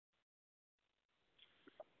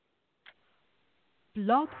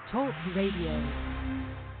Blog Talk Radio.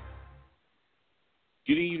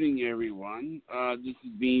 Good evening, everyone. This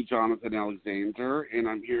is me, Jonathan Alexander, and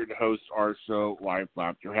I'm here to host our show, Life,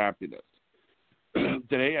 Laughter, Happiness.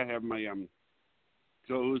 Today I have my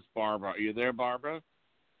co-host, Barbara. Are you there, Barbara?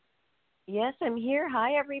 Yes, I'm here.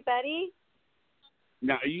 Hi, everybody.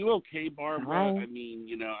 Now, are you okay, Barbara? Hi. I mean,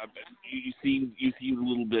 you know, you seem a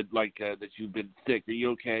little bit like that you've been sick. Are you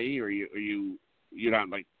okay? Or you're not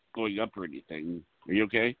like going up or anything? Are you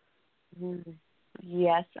okay?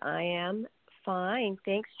 Yes, I am fine.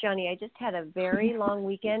 Thanks, Johnny. I just had a very long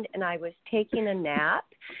weekend, and I was taking a nap,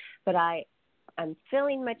 but I'm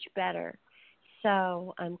feeling much better.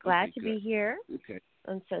 So I'm glad to be here. Okay.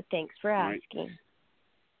 And so thanks for asking. Right.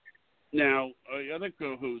 Now, our other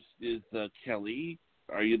co-host is Kelly.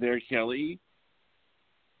 Are you there, Kelly?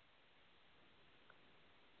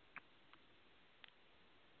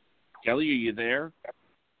 Kelly, are you there?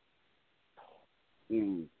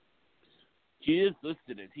 She is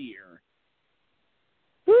listed as here.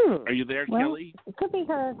 Are you there, Kelly? It could be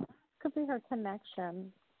her connection.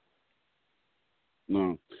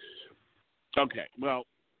 No. Okay. Well,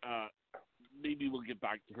 maybe we'll get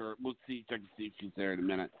back to her. We'll see. Check to see if she's there in a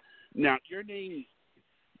minute. Now, your name,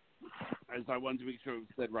 as I wanted to make sure it was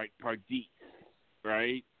said right, Pardis,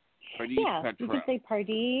 right? Pardis Yeah, Partrow. you can say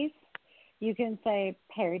pardis. You can say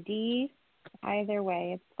pardis. Either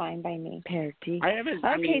way, it's fine by me. Pardis. I haven't.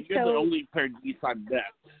 I mean, you're the only Pardis I've met.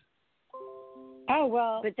 Oh,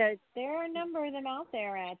 well, but there are a number of them out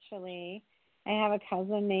there, actually. I have a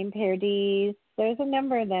cousin named Pardis. There's a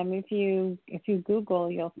number of them. If you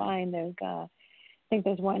Google, you'll find I think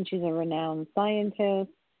there's one. She's a renowned scientist.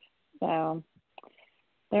 So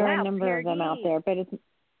there are a number Pardis. of them out there. But it's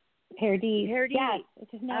Pardis. Pardis. Yes,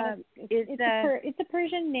 it's a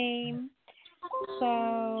Persian name.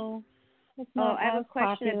 So it's not I have a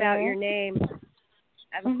question popular. about your name.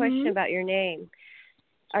 I have a question about your name.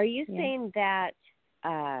 Are you saying that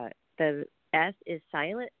the S is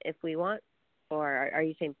silent if we want? Or are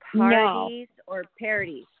you saying pardis or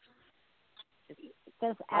pardis?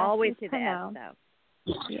 Always to the S,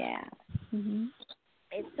 though. Yeah. Mm-hmm.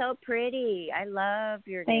 It's so pretty. I love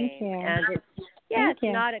your Thank name. you. And it's Thank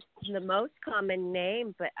you. not the most common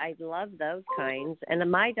name, but I love those kinds. And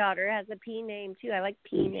my daughter has a P name, too. I like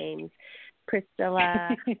P names.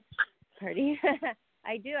 Priscilla. Pardis.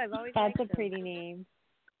 I do. I've always liked them. That's a pretty name.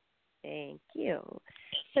 Thank you.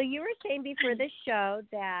 So you were saying before the show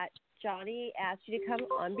that Johnny asked you to come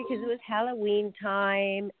on because it was Halloween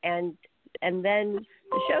time, and then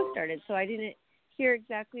the show started. So I didn't hear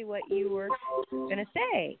exactly what you were going to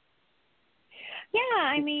say. Yeah,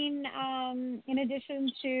 I mean, in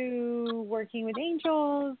addition to working with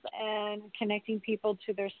angels and connecting people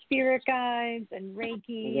to their spirit guides and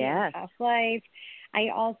Reiki and past life, I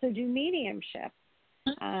also do mediumship.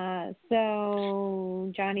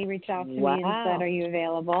 So Johnny reached out to me and said, "Are you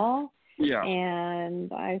available?" Yeah.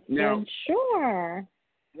 And I said, "Sure."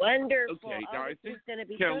 Wonderful. Okay. Now I think going to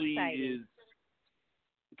be Kelly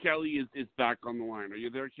so Kelly is back on the line. Are you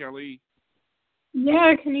there, Kelly?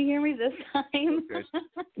 Yeah. Can you hear me this time? Okay.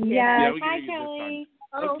 Yes. We can Hi, hear you Kelly.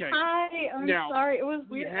 Oh, okay. hi. I'm sorry. It was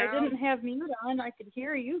weird. I didn't have mute on. I could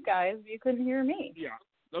hear you guys. You couldn't hear me. Yeah.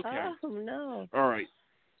 Okay. Oh, no. All right.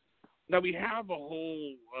 Now, we have a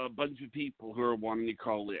whole bunch of people who are wanting to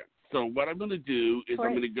call in. So what I'm going to do is I'm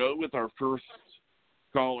going to go with our first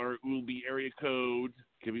caller, who will be area code.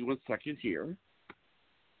 Give me 1 second here.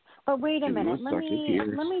 But wait a minute. Let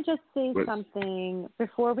me just say something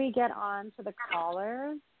before we get on to the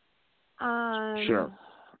callers. Sure.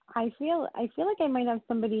 I feel like I might have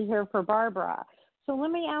somebody here for Barbara. So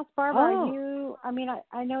let me ask Barbara.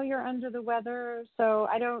 I know you're under the weather, so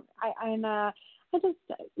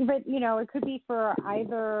but you know, it could be for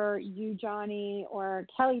either you, Johnny, or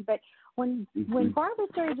Kelly. But when Barbara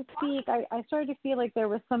started to speak, I started to feel like there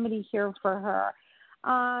was somebody here for her.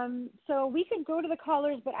 So we could go to the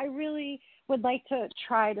callers, but I really would like to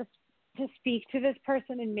try to speak to this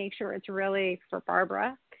person and make sure it's really for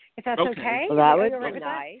Barbara, if that's okay. Well, that would be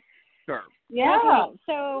nice. Sure. Yeah. Okay.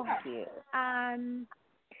 So,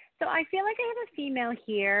 so I feel like I have a female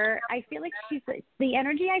here. I feel like the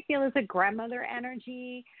energy I feel is a grandmother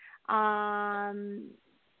energy.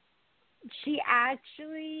 She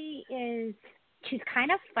actually she's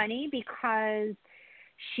kind of funny because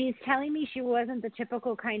she's telling me she wasn't the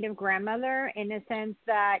typical kind of grandmother in the sense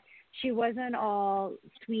that she wasn't all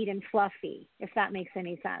sweet and fluffy, if that makes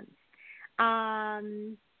any sense.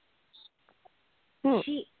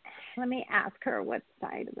 Let me ask her what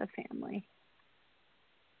side of the family.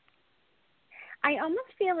 I almost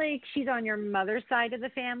feel like she's on your mother's side of the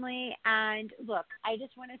family. And look, I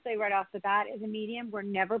just want to say right off the bat, as a medium, we're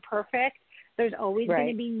never perfect. There's always going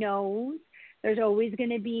to be no's. There's always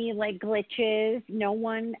going to be like glitches. No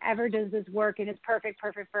one ever does this work and it's perfect,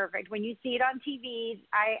 perfect, perfect. When you see it on TV,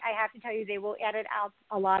 I have to tell you, they will edit out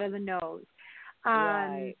a lot of the no's.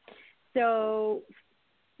 Right. So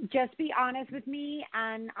just be honest with me,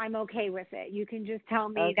 and I'm okay with it. You can just tell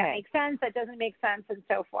me that makes sense, that doesn't make sense, and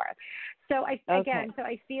so forth. So so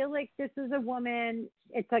I feel like this is a woman.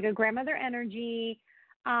 It's like a grandmother energy.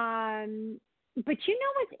 But you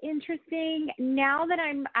know what's interesting? Now that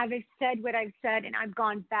I've said what I've said, and I've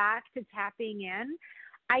gone back to tapping in,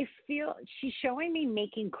 I feel she's showing me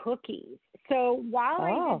making cookies. So while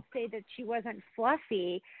I did say that she wasn't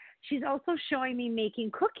fluffy, she's also showing me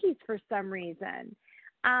making cookies for some reason.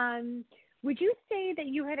 Would you say that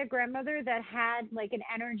you had a grandmother that had like an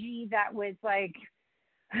energy that was like,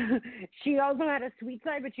 she also had a sweet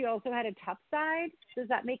side, but she also had a tough side? Does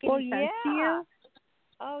that make any sense to you?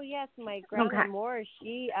 Oh, yes. My grandma Moore,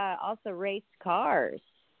 she also raced cars.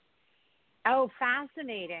 Oh,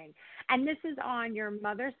 fascinating. And this is on your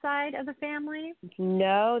mother's side of the family?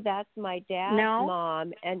 No, that's my dad's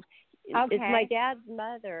mom. And it's my dad's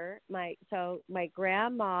mother. My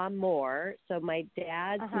grandma Moore, so my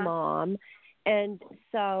dad's mom. And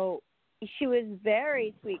so she was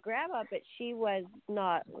very sweet grandma, but she was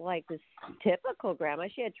not like this typical grandma.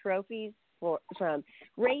 She had trophies from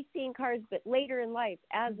racing cars, but later in life,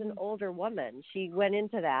 as an older woman, she went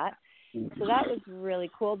into that. So that was really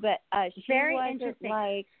cool. But she very wasn't interesting.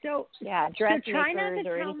 like, dressmakers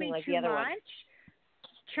or anything like the other one.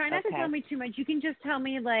 Try not to tell me too much. You can just tell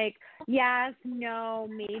me like yes, no,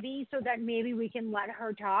 maybe, so that maybe we can let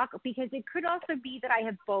her talk, because it could also be that I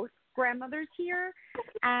have both grandmothers here,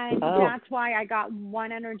 and that's why I got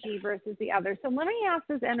one energy versus the other. So let me ask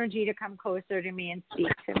this energy to come closer to me and speak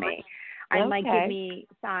to me. And like give me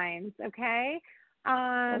signs, okay?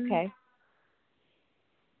 Okay.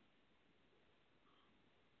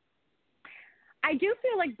 I do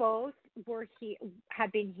feel like both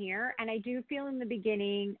have been here, and I do feel in the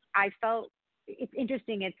beginning I felt it's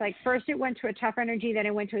interesting. It's like first it went to a tough energy, then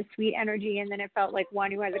it went to a sweet energy, and then it felt like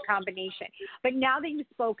one who has a combination. But now that you've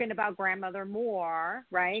spoken about Grandmother Moore,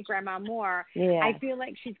 right, Grandma Moore, I feel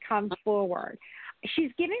like she's come forward.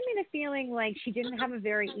 She's giving me the feeling like she didn't have a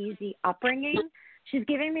very easy upbringing. She's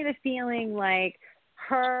giving me the feeling like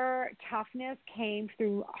her toughness came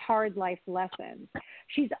through hard life lessons.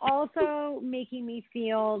 She's also making me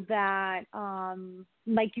feel that,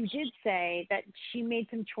 like you did say, that she made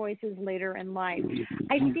some choices later in life.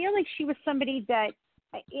 I feel like she was somebody that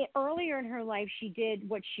earlier in her life, she did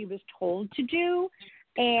what she was told to do.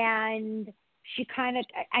 And she kind of,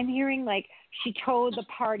 I'm hearing like she towed the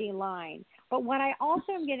party line. But what I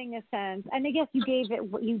also am getting a sense, and I guess you gave it,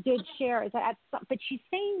 what you did share, is that, but she's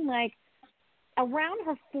saying like around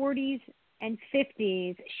her 40s and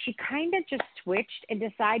 50s, she kind of just switched and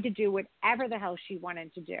decided to do whatever the hell she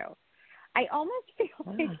wanted to do. I almost feel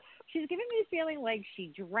like she's giving me the feeling like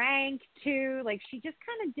she drank too, like she just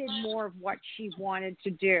kind of did more of what she wanted to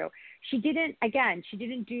do. She didn't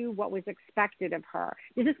do what was expected of her.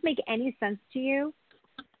 Does this make any sense to you?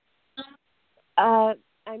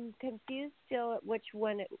 I'm confused still at which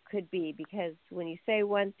one it could be, because when you say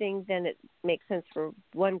one thing, then it makes sense for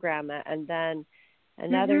one grandma, and then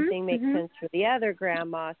another thing makes sense for the other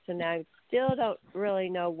grandma. So now I still don't really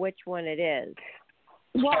know which one it is.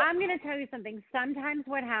 Well, I'm going to tell you something. Sometimes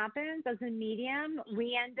what happens as a medium,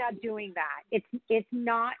 we end up doing that. It's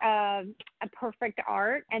not a perfect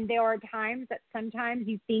art, and there are times that sometimes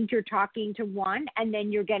you think you're talking to one, and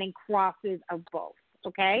then you're getting crosses of both,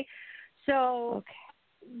 okay? So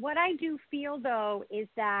what I do feel, though, is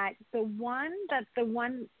that the one that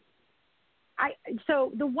was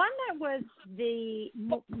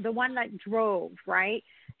the one that drove, right?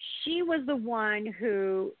 She was the one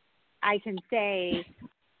who I can say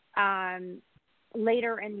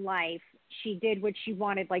later in life she did what she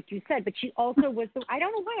wanted, like you said, but she also was I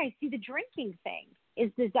don't know why I see the drinking thing.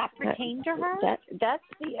 Does that pertain to her? That's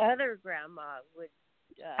the other grandma would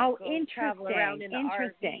travel around in the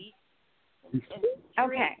RV.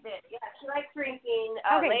 Okay. Yeah, she likes drinking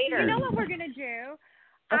So later. you know what we're gonna do?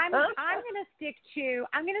 I'm gonna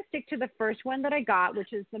stick to the first one that I got,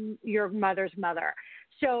 which is your mother's mother.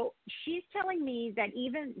 So she's telling me that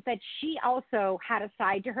that she also had a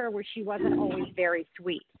side to her where she wasn't always very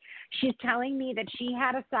sweet. She's telling me that she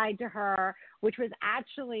had a side to her which was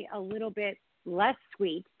actually a little bit less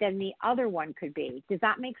sweet than the other one could be. Does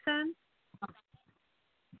that make sense?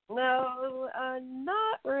 No,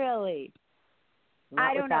 not really.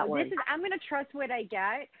 I don't know. I'm going to trust what I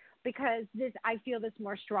get, because I feel this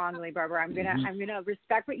more strongly, Barbara. I'm gonna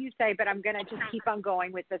respect what you say, but I'm gonna just keep on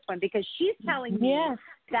going with this one because she's telling me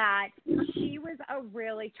that she was a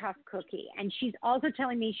really tough cookie, and she's also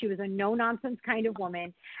telling me she was a no nonsense kind of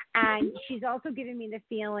woman, and she's also giving me the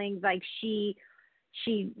feeling like she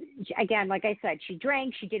again, like I said, she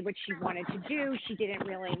drank, she did what she wanted to do, she didn't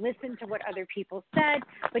really listen to what other people said,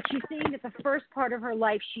 but she's saying that the first part of her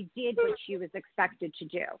life she did what she was expected to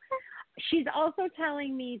do. She's also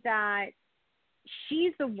telling me that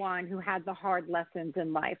she's the one who had the hard lessons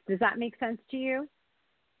in life. Does that make sense to you?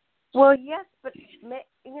 Well, yes, but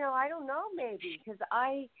I don't know, maybe, because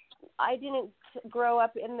I didn't grow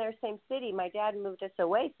up in their same city. My dad moved us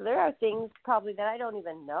away, so there are things probably that I don't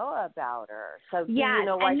even know about her. So do you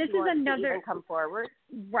know why she wants to even come forward?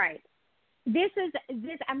 Right. This.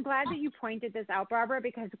 I'm glad that you pointed this out, Barbara,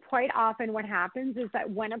 because quite often what happens is that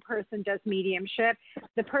when a person does mediumship,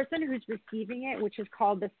 the person who's receiving it, which is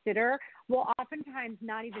called the sitter, will oftentimes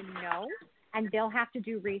not even know, and they'll have to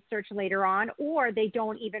do research later on, or they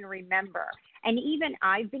don't even remember. And even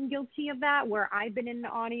I've been guilty of that, where I've been in the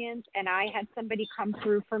audience and I had somebody come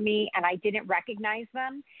through for me and I didn't recognize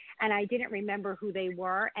them and I didn't remember who they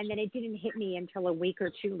were, and then it didn't hit me until a week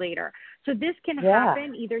or two later. So this can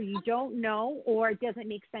happen. Either you don't know or it doesn't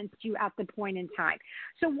make sense to you at the point in time.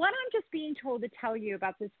 So what I'm just being told to tell you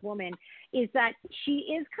about this woman is that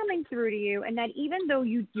she is coming through to you, and that even though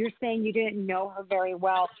you're saying you didn't know her very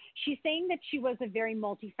well, she's saying that she was a very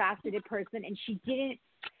multifaceted person, and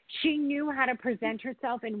she knew how to present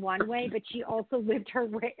herself in one way, but she also lived her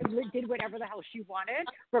way, did whatever the hell she wanted,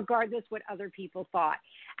 regardless what other people thought.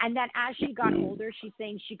 And that as she got older, she's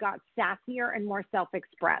saying she got sassier and more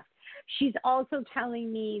self-expressed. She's also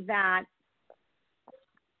telling me that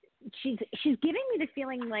she's giving me the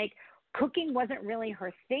feeling like cooking wasn't really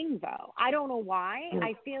her thing, though. I don't know why.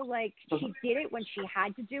 I feel like she did it when she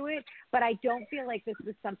had to do it, but I don't feel like this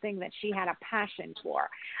was something that she had a passion for.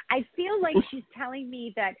 I feel like she's telling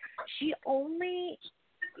me that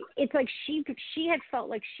it's like she had felt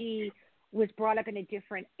like she was brought up in a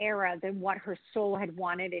different era than what her soul had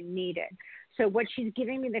wanted and needed. So what she's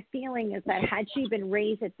giving me the feeling is that had she been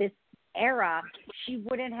raised at this era, she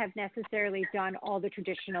wouldn't have necessarily done all the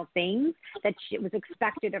traditional things that it was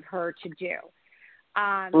expected of her to do.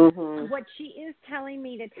 What she is telling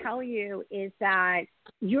me to tell you is that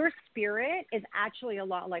your spirit is actually a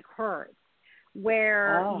lot like hers,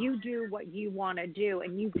 where you do what you want to do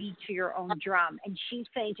and you beat to your own drum. And she's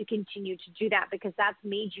saying to continue to do that because that's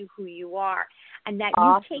made you who you are. And that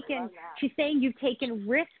she's saying you've taken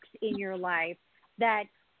risks in your life that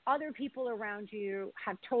other people around you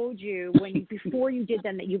have told you before you did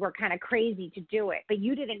them that you were kind of crazy to do it, but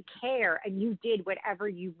you didn't care and you did whatever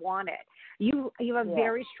you wanted. You have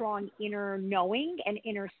very strong inner knowing and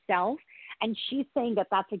inner self, and she's saying that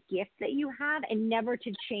that's a gift that you have and never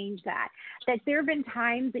to change that. That there have been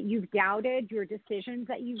times that you've doubted your decisions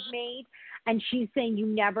that you've made, and she's saying you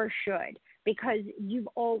never should, because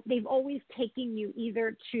they've always taken you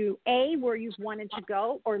either to where you've wanted to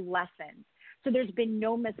go or lessons. So there's been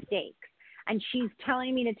no mistakes. And she's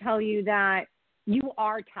telling me to tell you that you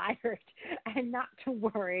are tired and not to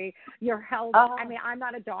worry. Your health, I mean, I'm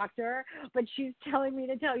not a doctor, but she's telling me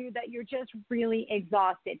to tell you that you're just really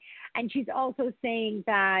exhausted. And she's also saying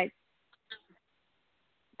that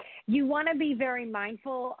you want to be very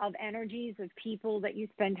mindful of energies of people that you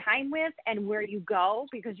spend time with and where you go,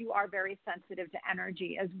 because you are very sensitive to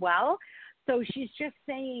energy as well. So she's just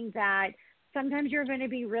saying that sometimes you're going to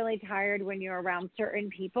be really tired when you're around certain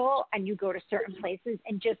people and you go to certain places,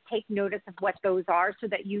 and just take notice of what those are so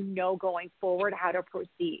that you know going forward how to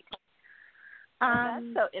proceed. That's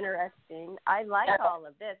so interesting. I like all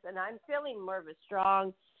of this, and I'm feeling more of a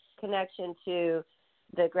strong connection to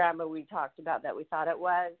the grandma we talked about that we thought it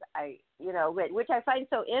was. Which I find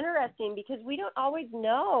so interesting because we don't always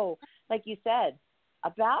know, like you said,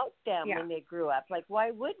 about them when they grew up. Like, why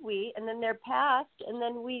would we? And then they're passed, and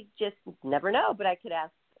then we just never know. But I could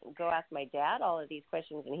go ask my dad all of these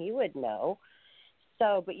questions, and he would know.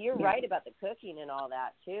 So, but you're right about the cooking and all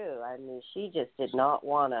that too. I mean, she just did not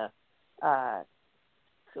want to.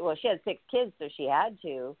 Well, she had 6 kids, so she had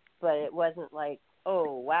to. But it wasn't like,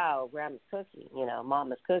 oh wow, Grandma's cooking.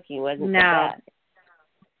 Mama's cooking wasn't that.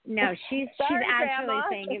 No, she's actually Grandma.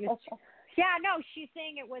 saying it was. Yeah, no, she's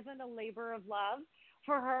saying it wasn't a labor of love.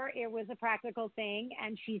 For her, it was a practical thing,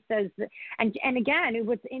 and she says, and again,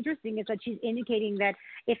 what's interesting is that she's indicating that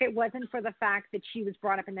if it wasn't for the fact that she was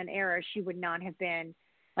brought up in that era, she would not have been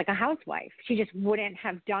like a housewife. She just wouldn't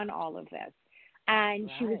have done all of this. And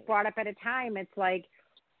she was brought up at a time, it's like,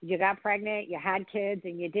 you got pregnant, you had kids,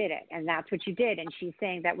 and you did it, and that's what you did. And she's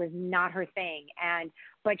saying that was not her thing.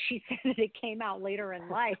 But she said that it came out later in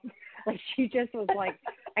life. Like she just was like,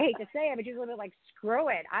 I hate to say it, but she was a little bit like, screw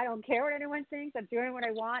it. I don't care what anyone thinks. I'm doing what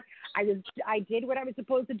I want. I did what I was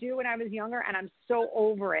supposed to do when I was younger, and I'm so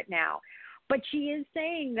over it now. But she is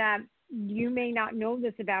saying that you may not know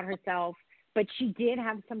this about herself, but she did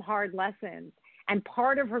have some hard lessons. And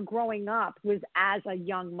part of her growing up was as a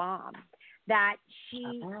young mom, that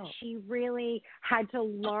she really had to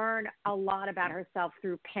learn a lot about herself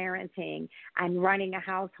through parenting and running a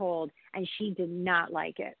household, and she did not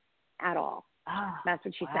like it at all. That's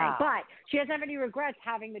what she's saying. But she doesn't have any regrets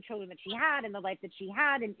having the children that she had and the life that she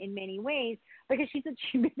had in many ways, because she said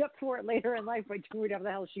she made up for it later in life by doing whatever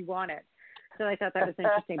the hell she wanted. So I thought that was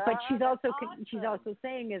interesting. But she's also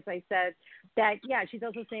saying, as I said, that, she's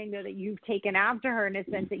also saying, though, that you've taken after her in a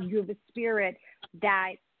sense that you have a spirit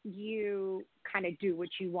that you kind of do what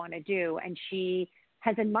you want to do. And she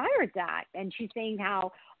has admired that. And she's saying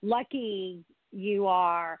how lucky you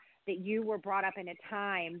are that you were brought up in a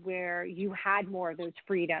time where you had more of those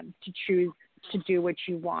freedoms to choose to do what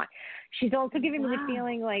you want. She's also giving me the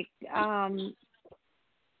feeling like, I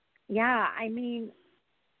mean,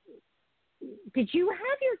 did you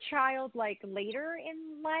have your child like later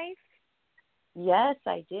in life? Yes,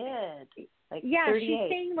 I did. Like 38. She's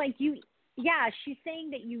saying like she's saying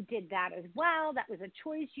that you did that as well. That was a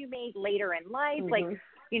choice you made later in life. Mm-hmm. Like,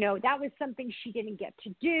 you know, that was something she didn't get to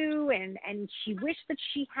do, and she wished that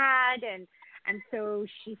she had, and so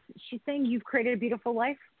she's saying you've created a beautiful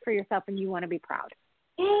life for yourself, and you want to be proud.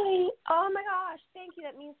 Hey, oh my gosh, thank you.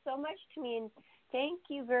 That means so much to me, and thank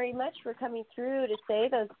you very much for coming through to say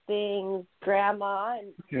those things, Grandma,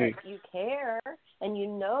 and that you care and you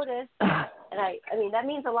notice. And I mean, that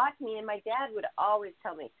means a lot to me. And my dad would always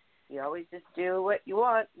tell me, you always just do what you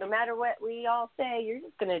want. No matter what we all say, you're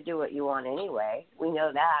just going to do what you want anyway. We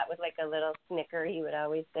know that. With like a little snicker, he would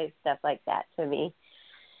always say stuff like that to me.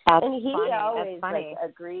 And he always like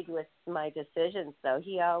agreed with my decisions, though.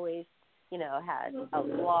 He always, you know, had a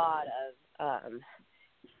lot of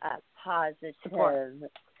positive support.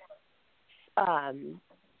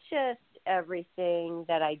 Just everything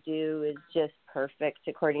that I do is just perfect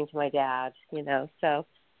according to my dad, you know. So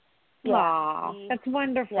that's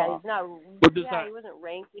wonderful. Yeah, he's not. He wasn't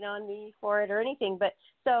ranking on me for it or anything. But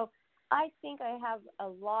so I think I have a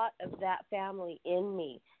lot of that family in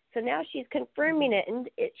me. So now she's confirming it, and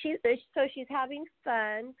she's having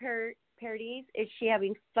fun. Pardis, is she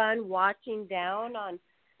having fun watching down on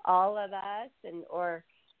all of us, or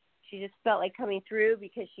she just felt like coming through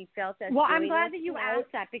because she felt that? Well, I'm glad that you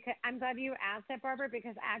asked that, Barbara,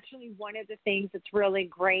 because actually one of the things that's really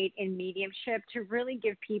great in mediumship to really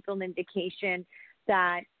give people an indication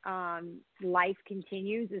that life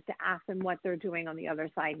continues is to ask them what they're doing on the other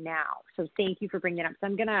side now. So thank you for bringing it up. So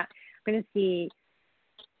I'm gonna see.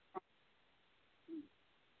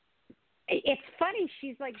 It's funny.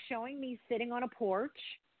 She's like showing me sitting on a porch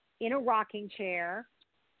in a rocking chair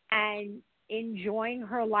and enjoying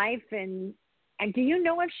her life. And do you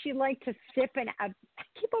know if she liked to sip I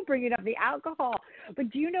keep on bringing up the alcohol, but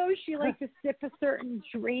do you know if she liked to sip a certain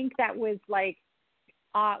drink that was like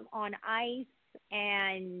on ice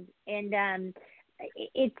and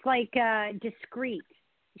it's like discreet.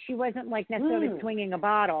 She wasn't like necessarily swinging a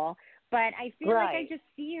bottle, but I feel like I just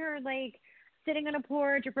see her like sitting on a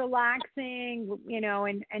porch, relaxing, you know,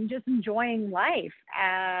 and just enjoying life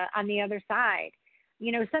on the other side.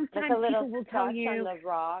 You know, sometimes people will tell you. On the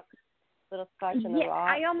rock, little scotch on the rock.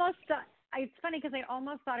 I almost thought, it's funny because I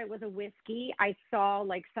almost thought it was a whiskey. I saw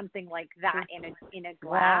like something like that in a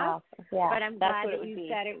glass. Wow. Yeah, but I'm glad that you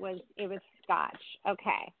said it was scotch.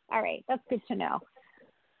 Okay. All right. That's good to know.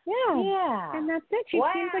 Yeah. And that's it. She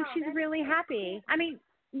seems like she's really happy. I mean,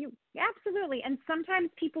 absolutely. And sometimes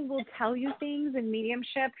people will tell you things in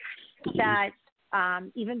mediumship that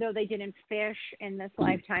even though they didn't fish in this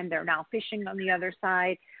lifetime, they're now fishing on the other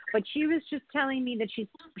side. But she was just telling me that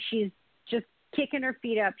she's just kicking her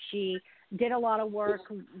feet up. She did a lot of work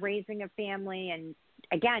raising a family, and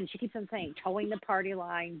again, she keeps on saying, towing the party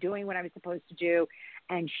line, doing what I was supposed to do,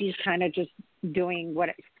 and she's kind of just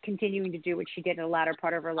continuing to do what she did in the latter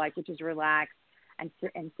part of her life, which is relax and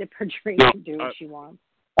sip her drink and do what she wants.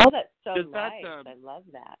 Oh, that's so nice. I love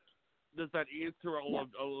that. Does that answer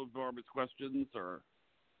all of Barbara's questions, or?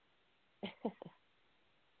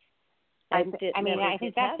 I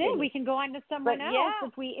think that's it. We can go on to someone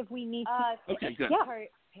else if we need to. Okay, good.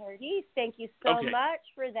 Pardis, thank you so much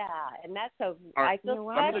for that, and that's I feel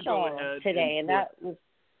right. special today, and that was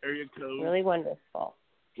area code really wonderful.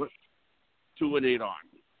 218 on.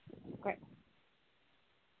 Great.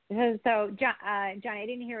 John, I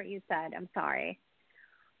didn't hear what you said. I'm sorry.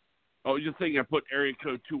 Oh, just saying I put area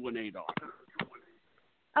code 218 on.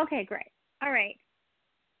 Okay, great. All right.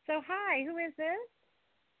 So, hi, who is this?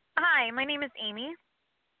 Hi, my name is Amy.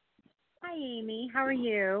 Hi, Amy. How are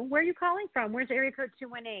you? Where are you calling from? Where's area code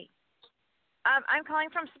 218? I'm calling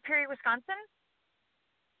from Superior, Wisconsin.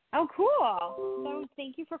 Oh, cool. So,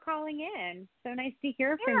 thank you for calling in. So nice to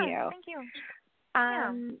hear from you. Thank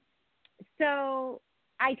you. So,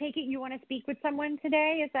 I take it you want to speak with someone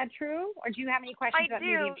today. Is that true? Or do you have any questions about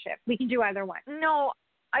mediumship? We can do either one. No,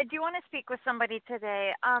 I do want to speak with somebody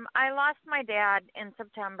today. I lost my dad in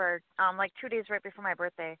September, like 2 days right before my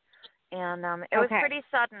birthday. And it was pretty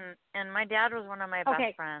sudden. And my dad was one of my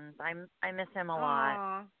best friends. I miss him a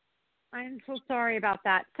lot. I'm so sorry about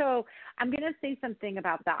that. So I'm going to say something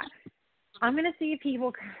about that. I'm going to see if he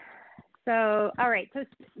will. So, all right. So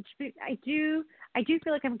I do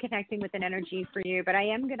feel like I'm connecting with an energy for you, but I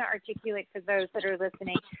am going to articulate for those that are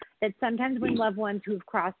listening that sometimes when loved ones who've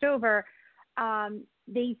crossed over,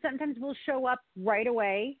 they sometimes will show up right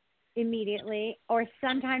away, immediately, or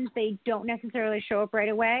sometimes they don't necessarily show up right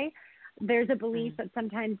away. There's a belief that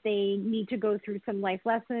sometimes they need to go through some life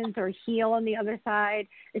lessons or heal on the other side,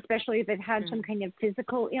 especially if they've had some kind of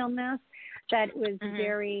physical illness that was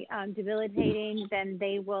very debilitating. Then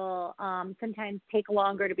they will sometimes take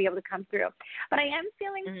longer to be able to come through. But I am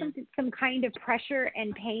feeling some kind of pressure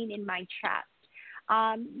and pain in my chest.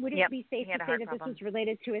 Would it be safe to say that this is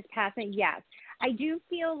related to his passing? Yes. I do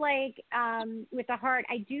feel like, with the heart,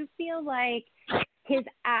 I do feel like his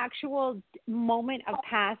actual moment of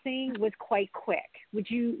passing was quite quick. Would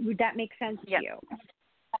that make sense to you?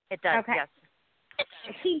 It does, okay. Yes.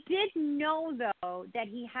 He did know, though, that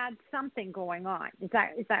he had something going on. Is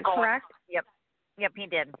that correct? Yep, he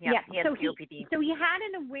did. He had COPD. So he had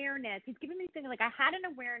an awareness. He's giving me something like, I had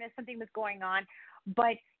an awareness something was going on,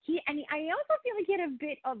 but I also feel like he had a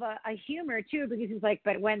bit of a humor, too, because he's like,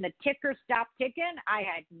 but when the ticker stopped ticking, I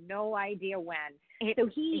had no idea when. That's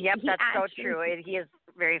so true. He is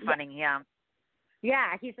very funny,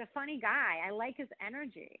 Yeah, he's a funny guy. I like his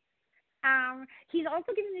energy. He's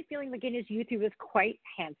also giving me the feeling like in his youth he was quite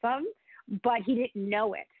handsome, but he didn't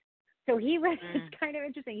know it. So he was kind of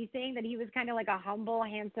interesting. He's saying that he was kind of like a humble,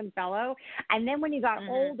 handsome fellow. And then when he got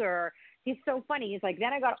older, he's so funny. He's like,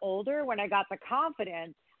 then I got older. When I got the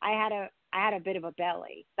confidence, I had a bit of a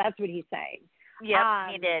belly. That's what he's saying.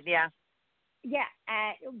 Yeah, he did. Yeah. Yeah.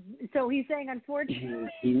 So he's saying, unfortunately,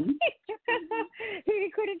 he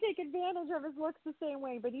couldn't take advantage of his looks the same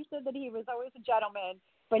way. But he said that he was always a gentleman,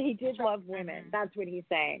 but he did love women. That's what he's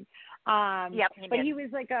saying. He but did. he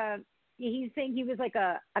was like he's saying he was like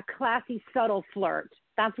a classy, subtle flirt.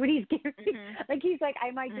 That's what he's giving me. Like, he's like,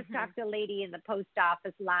 I might just talk to a lady in the post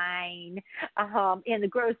office line, in the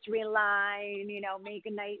grocery line, make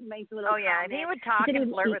a nice little comment. He would talk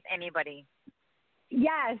and flirt with anybody.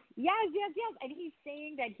 Yes. And he's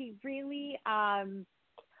saying that he really, I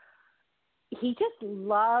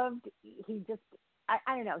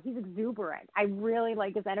don't know, he's exuberant. I really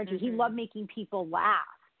like his energy. He loved making people laugh.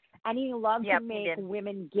 And he loved to make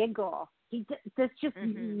women giggle. This just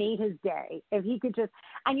made his day. If he could just,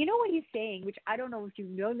 and you know what he's saying, which I don't know if you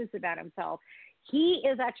know this about himself. He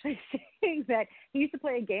is actually saying that he used to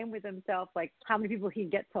play a game with himself, like how many people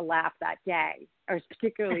he'd get to laugh that day, or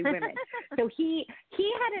particularly women. So he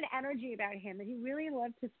had an energy about him that he really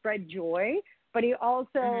loved to spread joy, but he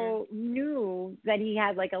also knew that he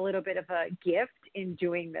had like a little bit of a gift in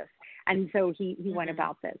doing this. And so he went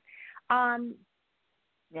about this.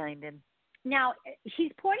 Yeah, he did. Now,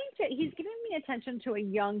 he's giving me attention to a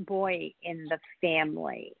young boy in the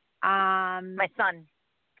family. My son.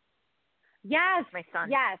 Yes. My son.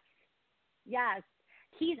 Yes.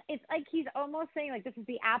 It's like he's almost saying like this is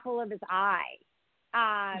the apple of his eye.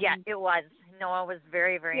 Yeah, it was. Noah was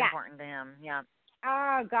very, very important to him. Yeah.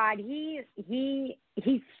 Oh God, he's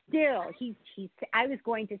still I was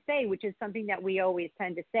going to say, which is something that we always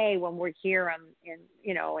tend to say when we're here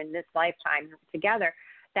in this lifetime together,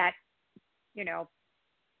 that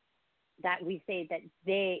that we say that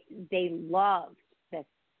they loved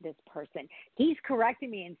this person. He's correcting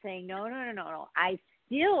me and saying, no. I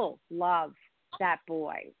still love that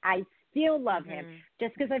boy. I still love him.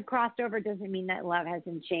 Just because I've crossed over doesn't mean that love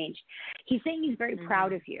hasn't changed. He's saying he's very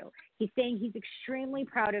proud of you. He's saying he's extremely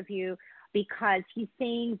proud of you because he's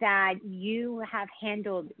saying that you have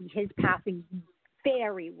handled his passing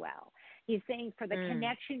very well. He's saying for the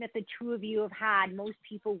connection that the two of you have had, most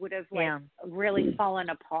people would have really fallen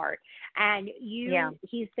apart. And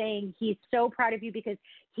he's saying he's so proud of you because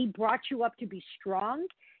he brought you up to be strong.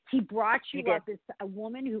 He brought you up as a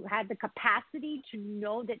woman who had the capacity to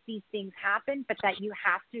know that these things happen, but that you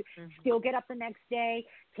have to still get up the next day,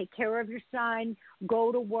 take care of your son,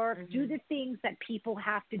 go to work, do the things that people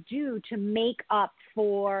have to do to make up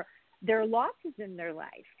for their losses in their life.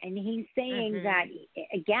 And he's saying that,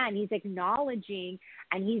 again, he's acknowledging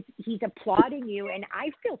and he's applauding you. And I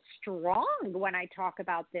feel strong when I talk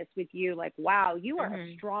about this with you, like, wow, you are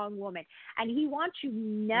a strong woman. And he wants you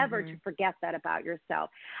never to forget that about yourself.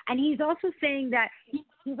 And he's also saying that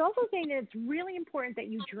it's really important that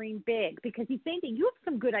you dream big, because he's saying that you have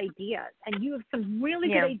some good ideas and you have some really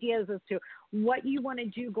good ideas as to what you want to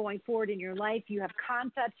do going forward in your life. You have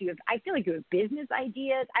concepts. I feel like you have business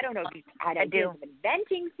ideas. I don't know if you've had ideas of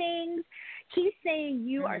inventing things. He's saying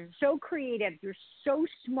you are so creative. You're so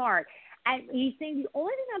smart. And he's saying the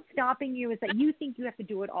only thing that's stopping you is that you think you have to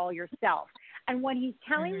do it all yourself. And what he's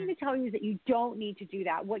telling me to tell you is that you don't need to do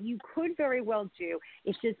that. What you could very well do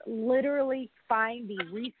is just literally find the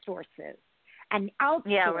resources and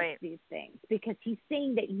outsource these things, because he's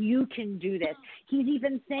saying that you can do this. He's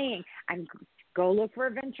even saying, go look for a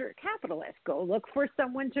venture capitalist. Go look for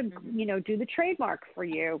someone to, do the trademark for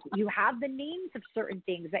you. You have the names of certain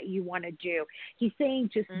things that you want to do. He's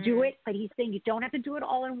saying just do it, but he's saying you don't have to do it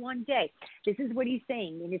all in one day. This is what he's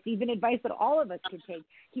saying, and it's even advice that all of us can take.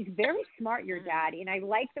 He's very smart, your daddy, and I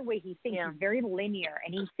like the way he thinks. He's very linear,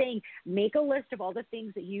 and he's saying make a list of all the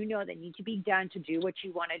things that you know that need to be done to do what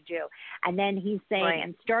you want to do. And then he's saying,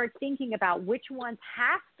 and start thinking about which ones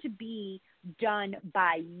have to be done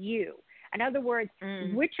by you. In other words,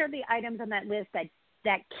 which are the items on that list that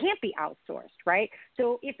can't be outsourced, right?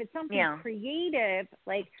 So if it's something creative,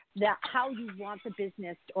 like how you want the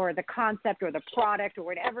business or the concept or the product or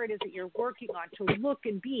whatever it is that you're working on to look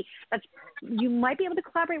and be, you might be able to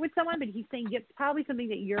collaborate with someone, but he's saying it's probably something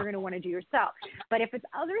that you're going to want to do yourself. But if it's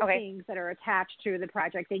other things that are attached to the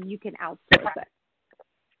project, then you can outsource it.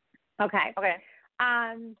 Okay.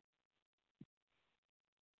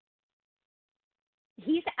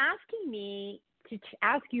 He's asking me to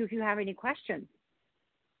ask you if you have any questions.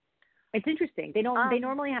 It's interesting. They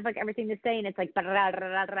normally have like everything to say, and it's like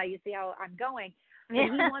you see how I'm going. But he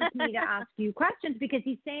wants me to ask you questions because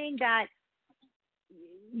he's saying that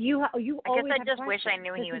you always. I guess I have just questions. wish I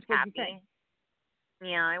knew he was happy.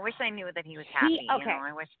 Yeah, I wish I knew that he was happy.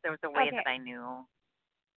 I wish there was a way that I knew.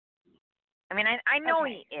 I mean, I know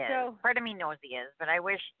he is. So, part of me knows he is, but I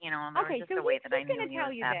wish there was just a way that I knew he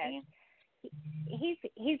was happy.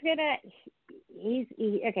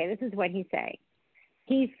 This is what he's saying.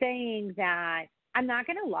 He's saying that, I'm not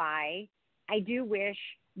going to lie, I do wish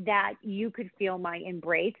that you could feel my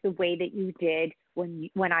embrace the way that you did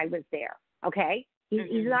when I was there. Okay?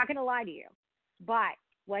 He's not going to lie to you. But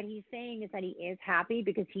what he's saying is that he is happy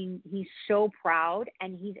because he's so proud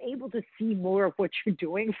and he's able to see more of what you're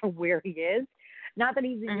doing from where he is. Not that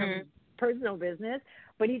he's in your personal business,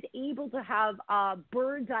 but he's able to have a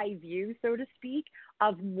bird's eye view, so to speak,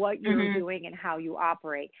 of what you're doing and how you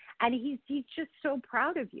operate. And he's just so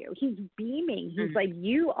proud of you. He's beaming. He's like,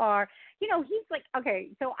 you are, he's like, okay,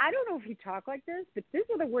 so I don't know if you talk like this, but these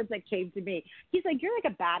are the words that came to me. He's like, you're like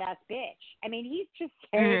a badass bitch. I mean, he's just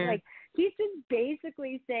saying, he's just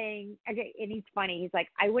basically saying, okay, and he's funny. He's like,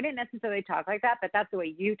 I wouldn't necessarily talk like that, but that's the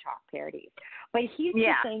way you talk, Pardis. But he's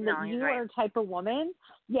just saying that you are the type of woman.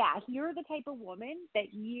 Yeah, you're the type of woman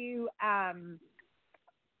that you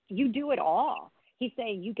do it all. He's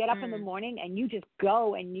saying you get up in the morning and you just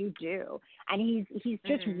go and you do. And he's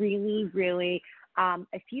just really, really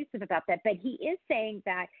effusive about that. But he is saying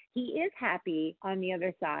that he is happy on the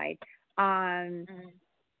other side.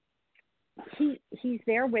 He's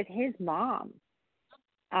there with his mom.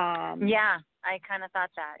 I kind of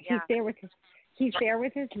thought that. Yeah. He's there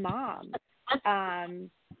with his mom.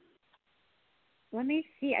 Let me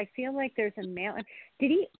see. I feel like there's a male.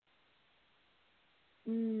 Did he?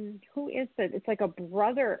 Who is this? It's like a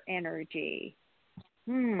brother energy.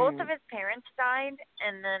 Both of his parents died,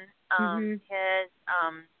 and then his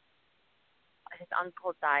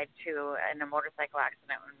uncle died too in a motorcycle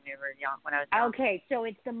accident when we were young. When I was young. Okay, so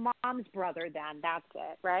it's the mom's brother then. That's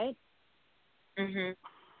it, right?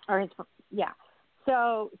 Or his, yeah.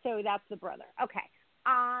 So that's the brother. Okay.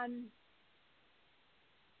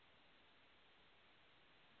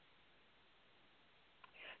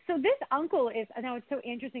 So this uncle is, now it's so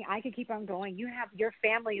interesting. I could keep on going. Your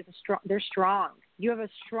family is they're strong. You have a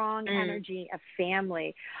strong energy of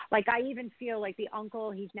family. Like I even feel like the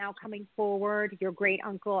uncle, he's now coming forward, your great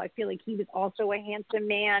uncle. I feel like he was also a handsome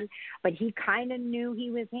man, but he kind of knew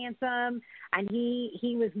he was handsome and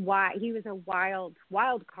he was a wild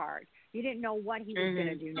card. You didn't know what he was going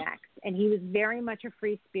to do next. And he was very much a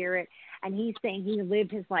free spirit. And he's saying he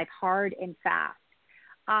lived his life hard and fast.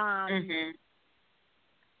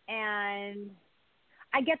 And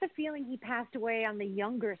I get the feeling he passed away on the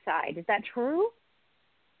younger side. Is that true?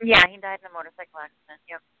 Yeah, he died in a motorcycle accident.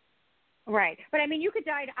 Yep. Right. But I mean, you could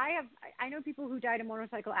die. I know people who died in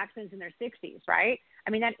motorcycle accidents in their 60s, right? I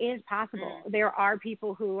mean, that is possible. There are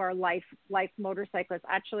people who are life motorcyclists.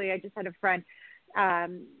 Actually, I just had a friend,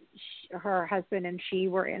 her husband and she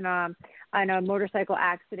were in a motorcycle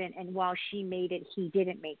accident, and while she made it, he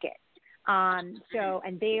didn't make it. And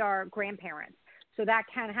they are grandparents. So that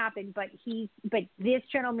can happen, but this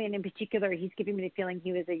gentleman in particular, he's giving me the feeling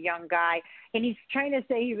he was a young guy, and he's trying to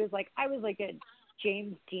say I was like a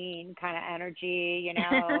James Dean kind of energy, you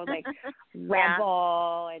know, like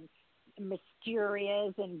rebel and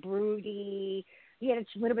mysterious and broody. He had a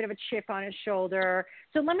little bit of a chip on his shoulder.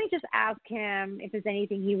 So let me just ask him if there's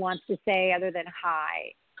anything he wants to say other than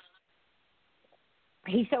hi.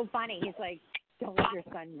 He's so funny. He's like, don't let your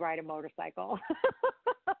son ride a motorcycle.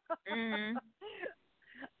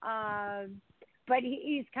 But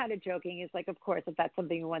he's kind of joking. He's like, of course, if that's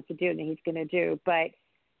something he wants to do, then he's going to do. But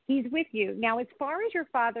he's with you. Now, as far as your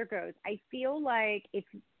father goes, I feel like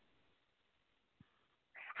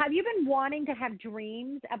have you been wanting to have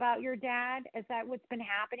dreams about your dad? Is that what's been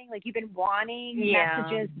happening? Like you've been wanting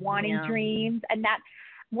messages, wanting dreams, and that's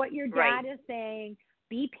what your dad is saying.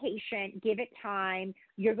 Be patient, give it time.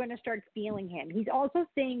 You're going to start feeling him. He's also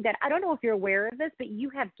saying that, I don't know if you're aware of this, but you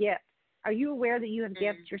have gifts. Are you aware that you have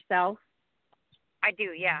gifts yourself? I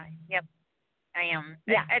do, yeah. Yep. I am.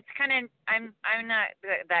 Yeah. It's kind of, I'm not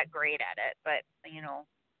that great at it, but, you know,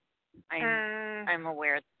 I'm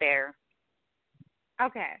aware it's there.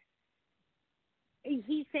 Okay.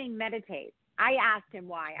 He's saying meditate. I asked him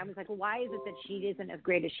why. I was like, well, why is it that she isn't as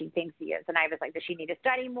great as she thinks he is? And I was like, does she need to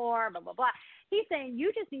study more, blah, blah, blah. He's saying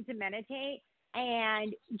you just need to meditate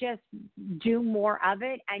and just do more of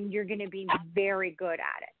it, and you're going to be very good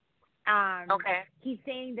at it. Okay. He's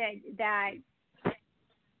saying that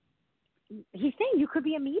he's saying you could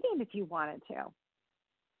be a medium if you wanted to.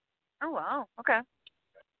 Oh, wow. Okay.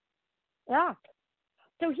 Yeah.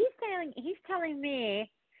 So he's telling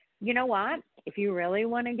me, you know what? If you really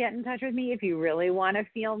want to get in touch with me, if you really want to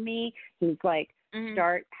feel me, he's like,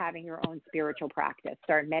 start having your own spiritual practice.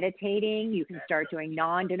 Start meditating. You can start doing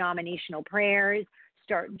non-denominational prayers.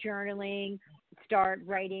 Start journaling. Start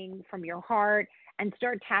writing from your heart. And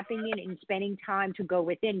start tapping in and spending time to go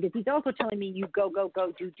within. Because he's also telling me you go, do.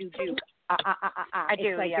 I do,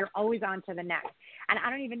 it's like you're always on to the next. And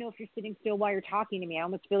I don't even know if you're sitting still while you're talking to me. I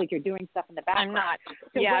almost feel like you're doing stuff in the background. I'm not.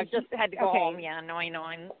 So I just had to go home. Yeah, no, I know.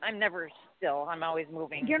 I'm never still. I'm always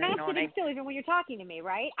moving. You're not sitting still even when you're talking to me,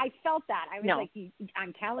 right? I felt that. I was like,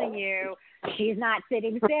 I'm telling you, she's not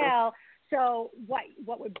sitting still. So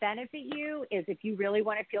what would benefit you is if you really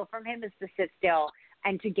want to feel from him is to sit still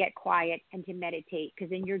and to get quiet and to meditate, because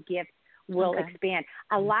then your gifts will expand.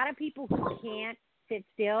 A lot of people who can't sit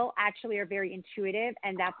still actually are very intuitive,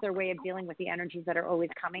 and that's their way of dealing with the energies that are always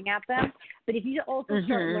coming at them. But if you also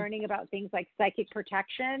start learning about things like psychic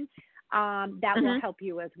protection, that will help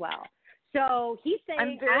you as well. So he's saying,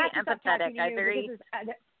 I'm very empathetic.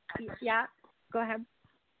 Yeah, go ahead.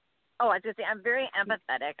 Oh, I was going to say, I'm very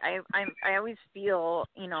empathetic. I always feel,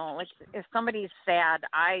 you know, like if somebody's sad,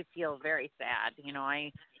 I feel very sad. You know,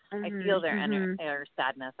 I feel their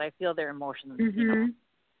sadness. I feel their emotions, you know.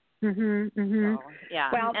 So, yeah.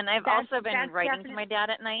 Well, and I've also been writing to my dad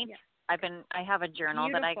at night. Yeah. I have a journal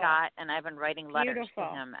that I got, and I've been writing letters to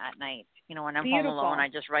him at night. You know, when I'm home alone, I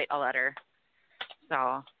just write a letter.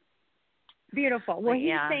 So. Beautiful. Well,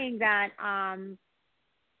 he's saying that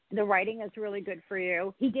the writing is really good for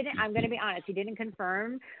you. He didn't, I'm going to be honest, he didn't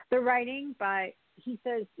confirm the writing, but he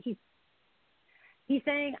says he's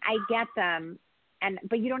saying, I get them,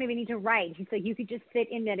 but you don't even need to write. He's like, you could just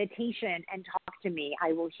sit in meditation and talk to me.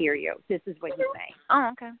 I will hear you. This is what he's saying. Oh,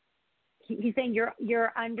 okay. He's saying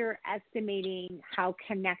you're underestimating how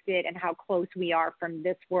connected and how close we are from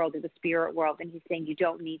this world to the spirit world. And he's saying you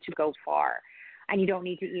don't need to go far, and you don't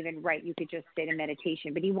need to even write. You could just sit in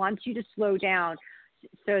meditation. But he wants you to slow down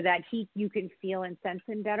so that you can feel and sense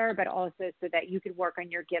him better, but also so that you can work on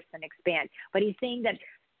your gifts and expand. But he's saying that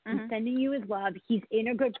he's sending you his love. He's in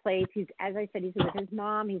a good place. He's, as I said, he's with his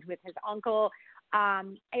mom. He's with his uncle. I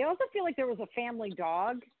also feel like there was a family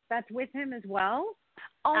dog that's with him as well.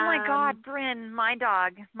 Oh my God, Bryn, my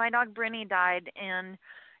dog Brinny died, and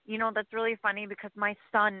you know that's really funny because my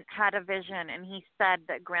son had a vision, and he said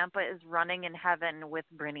that Grandpa is running in heaven with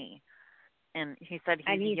Brinny. And he said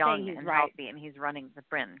he's young and healthy, and he's running with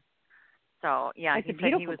Bryn. So, yeah, it's he a said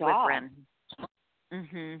he beautiful was dog. with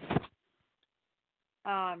Bryn.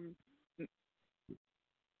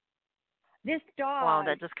 This dog. Wow,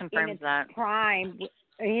 that just confirms that. Prime,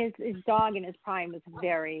 his dog in his prime was a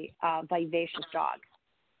very vivacious dog.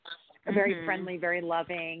 Very friendly, very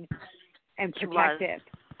loving, and protective.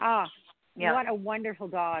 What a wonderful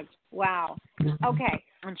dog. Wow. Okay.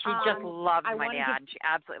 And she just loved my dad. She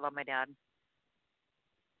absolutely loved my dad.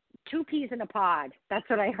 2 peas in a pod. That's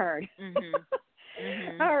what I heard.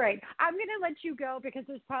 All right. I'm going to let you go because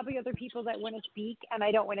there's probably other people that want to speak, and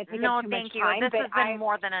I don't want to take up too much time. No, thank you. This has been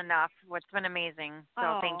more than enough. It's been amazing.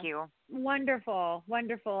 So thank you. Wonderful.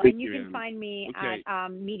 Wonderful. Thank and you you. can find me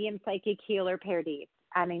at Medium Psychic Healer Pardis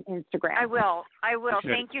on Instagram. I will. Okay.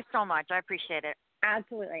 Thank you so much. I appreciate it.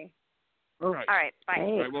 Absolutely. All right. Bye.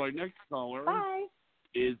 All right. Well, our next caller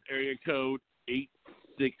is area code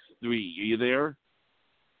 863. Are you there?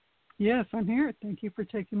 Yes, I'm here. Thank you for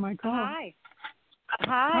taking my call.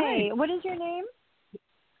 Hi. What is your name?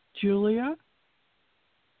 Julia.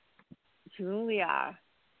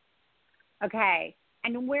 Okay.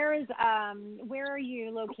 And where are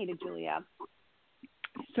you located, Julia?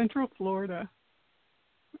 Central Florida.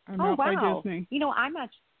 I'm out by Disney. You know, I'm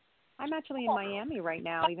actually in Miami right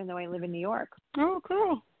now, even though I live in New York. Oh,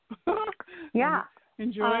 cool. Yeah.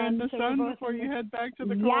 Enjoying the sun before you head back to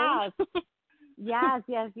the cold? Yes.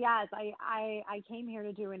 I came here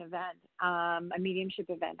to do an event, a mediumship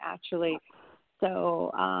event, actually. So,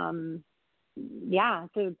 so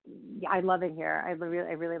I love it here. I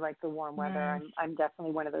really like the warm weather. I'm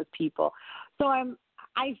definitely one of those people. So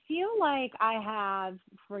I feel like I have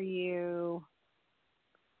for you.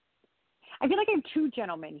 I feel like I have 2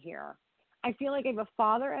 gentlemen here. I feel like I have a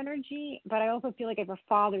father energy, but I also feel like I have a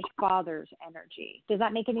father's energy. Does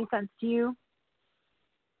that make any sense to you?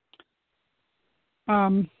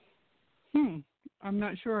 I'm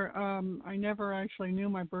not sure. I never actually knew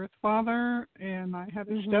my birth father, and I had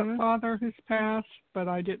a stepfather who's passed, but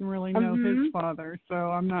I didn't really know his father, so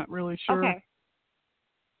I'm not really sure.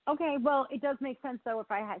 Okay, well, it does make sense, though, if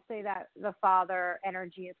I say that the father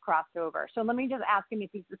energy is crossed over. So let me just ask him if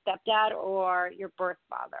he's the stepdad or your birth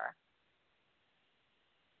father.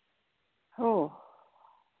 Oh,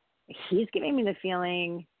 he's giving me the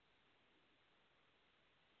feeling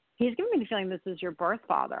this is your birth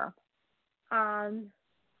father.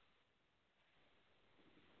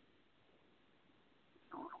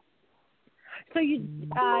 So you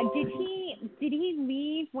did he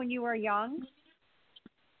leave when you were young?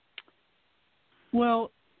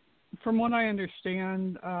 Well, from what I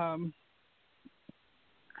understand,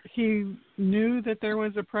 he knew that there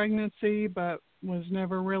was a pregnancy, but was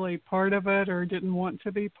never really part of it or didn't want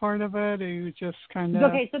to be part of it. He was just kind of...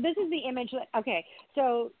 Okay, so this is the image.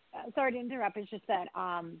 So sorry to interrupt. It's just that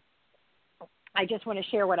I just want to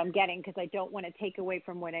share what I'm getting because I don't want to take away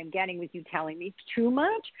from what I'm getting with you telling me too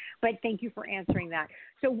much, but thank you for answering that.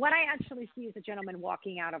 So what I actually see is a gentleman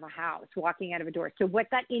walking out of a house, walking out of a door. So what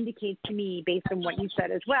that indicates to me, based on what you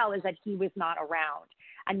said as well, is that he was not around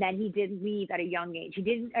and that he did leave at a young age. He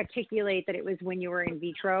didn't articulate that it was when you were in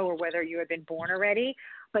vitro or whether you had been born already,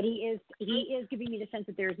 but he is giving me the sense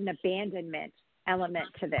that there's an abandonment element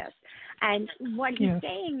to this. And what he's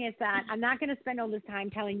saying is that I'm not going to spend all this time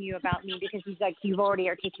telling you about me because he's like, you've already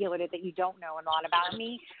articulated that you don't know a lot about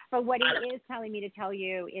me. But what he is telling me to tell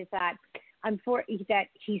you is that that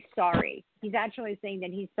he's sorry. He's actually saying that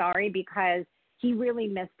he's sorry because he really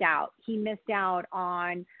missed out. He missed out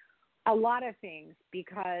on a lot of things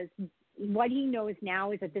because what he knows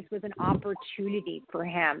now is that this was an opportunity for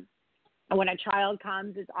him. When a child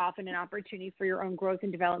comes, it's often an opportunity for your own growth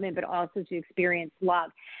and development, but also to experience love.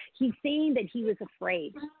 He's saying that he was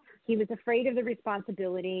afraid. He was afraid of the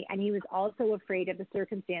responsibility, and he was also afraid of the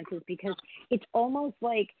circumstances because it's almost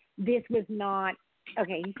like this was not,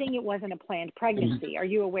 okay, he's saying it wasn't a planned pregnancy. Are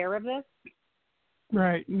you aware of this?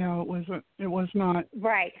 Right. No, it wasn't. It was not.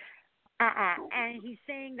 Right. And he's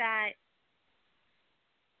saying that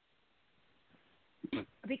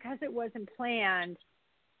because it wasn't planned,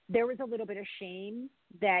 there was a little bit of shame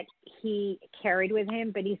that he carried with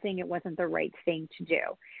him, but he's saying it wasn't the right thing to do.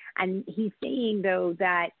 And he's saying, though,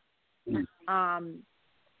 that I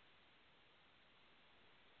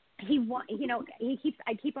keep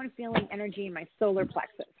on feeling energy in my solar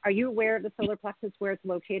plexus. Are you aware of the solar plexus, where it's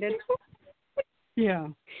located? Yeah.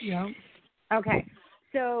 Okay.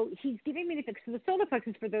 So he's giving me so the solar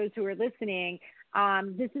plexus, for those who are listening,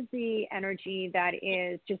 this is the energy that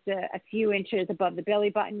is just a few inches above the belly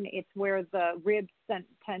button. It's where the ribs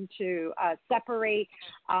tend to separate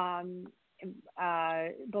below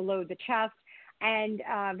the chest and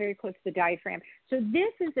very close to the diaphragm. So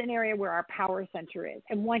this is an area where our power center is.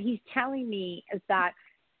 And what he's telling me is that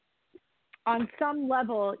on some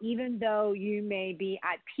level, even though you may be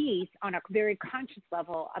at peace on a very conscious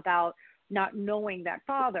level about not knowing that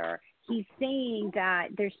father, he's saying that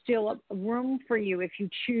there's still room for you if you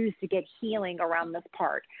choose to get healing around this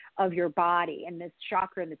part of your body and this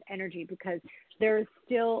chakra and this energy, because there's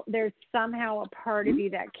somehow a part of you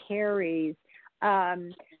that carries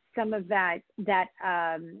some of that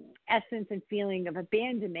essence and feeling of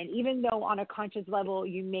abandonment, even though on a conscious level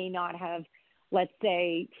you may not have, let's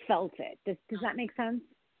say, felt it. Does that make sense?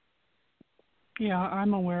 Yeah,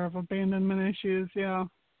 I'm aware of abandonment issues. Yeah,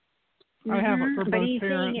 I have it for both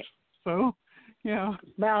parents. So, yeah.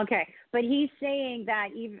 Well, okay. But he's saying that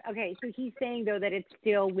so he's saying, though, that it's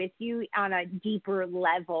still with you on a deeper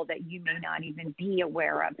level that you may not even be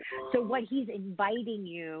aware of. So what he's inviting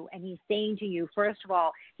you and he's saying to you, first of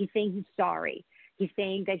all, he's saying he's sorry. He's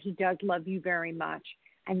saying that he does love you very much,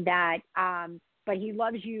 and that, but he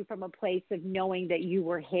loves you from a place of knowing that you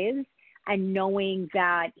were his and knowing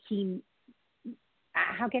that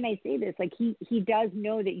how can I say this? Like he does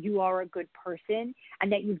know that you are a good person and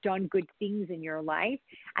that you've done good things in your life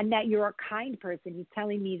and that you're a kind person. He's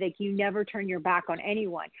telling me that you never turn your back on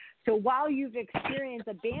anyone. So while you've experienced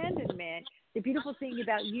abandonment, the beautiful thing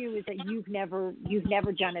about you is that you've never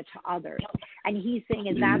done it to others. And he's saying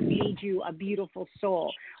is that's made you a beautiful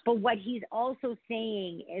soul. But what he's also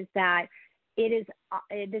saying is that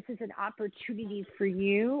this is an opportunity for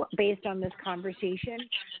you, based on this conversation,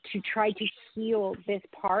 to try to heal this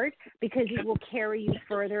part, because it will carry you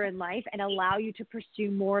further in life and allow you to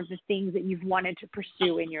pursue more of the things that you've wanted to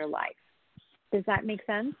pursue in your life. Does that make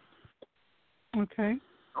sense? Okay.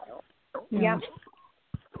 Yeah.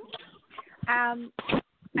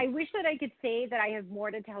 I wish that I could say that I have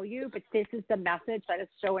more to tell you, but this is the message that is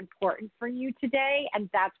so important for you today, and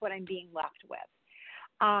that's what I'm being left with.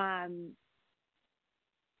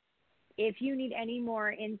 If you need any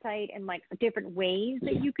more insight and like different ways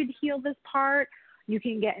that you could heal this part, you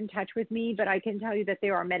can get in touch with me. But I can tell you that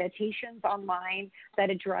there are meditations online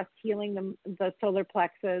that address healing the solar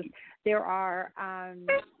plexus. There are,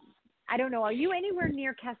 I don't know, are you anywhere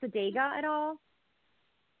near Casadega at all?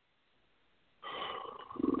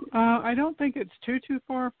 I don't think it's too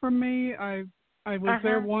far from me. I was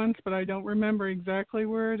there once, but I don't remember exactly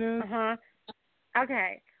where it is.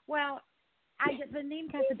 Okay. Well, the name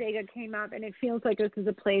Casadega came up, and it feels like this is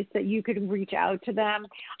a place that you could reach out to them.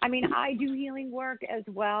 I mean, I do healing work as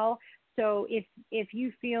well. So if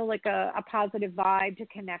you feel like a positive vibe to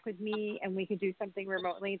connect with me and we could do something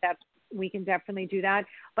remotely, we can definitely do that.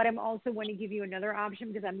 But I'm also going to give you another option,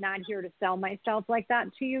 because I'm not here to sell myself like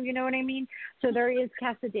that to you. You know what I mean? So there is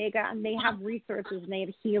Casadega, and they have resources and they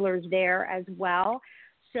have healers there as well.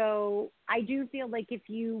 So I do feel like if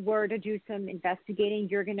you were to do some investigating,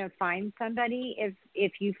 you're going to find somebody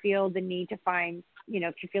if you feel the need to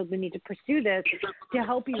if you feel the need to pursue this, to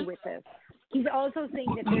help you with this. He's also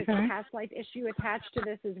saying that there's a past life issue attached to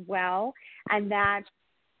this as well, and that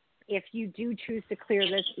if you do choose to clear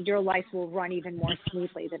this, your life will run even more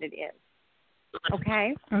smoothly than it is.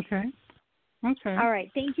 Okay? Okay. All right.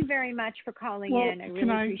 Thank you very much for calling in. I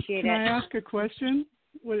really appreciate it. Can I ask a question?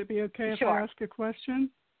 Would it be okay if I ask a question?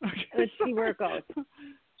 Okay. Let's see where it goes.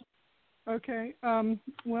 Okay.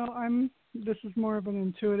 This is more of an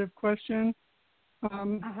intuitive question.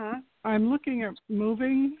 I'm looking at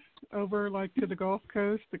moving over to the Gulf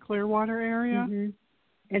Coast, the Clearwater area.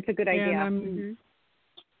 It's a good idea.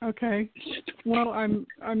 Okay. Well, I'm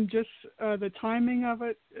just the timing of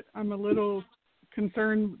it. I'm a little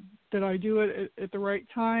concerned that I do it at the right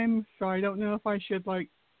time, so I don't know if I should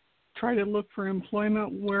try to look for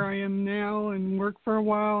employment where I am now and work for a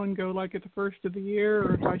while and go at the first of the year,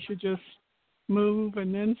 or if I should just move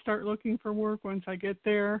and then start looking for work once I get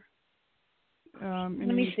there. Let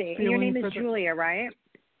me see. Your name is Julia, right?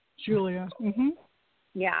 Julia.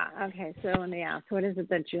 Yeah. Okay. So let me ask, what is it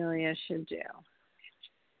that Julia should do?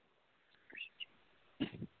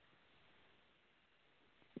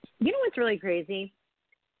 You know what's really crazy?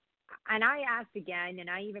 And I asked again, and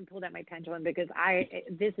I even pulled out my pendulum, because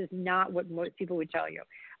this is not what most people would tell you.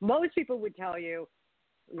 Most people would tell you,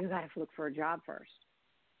 you got to look for a job first.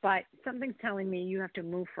 But something's telling me you have to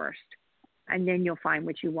move first, and then you'll find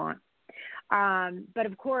what you want. But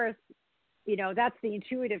of course, that's the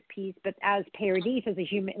intuitive piece. But as pardis, as a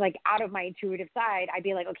human, out of my intuitive side, I'd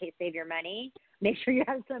be like, okay, save your money. Make sure you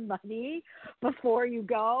have some money before you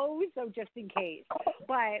go, so just in case.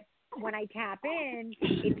 But when I tap in,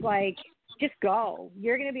 it's just go.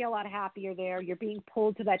 You're going to be a lot happier there. You're being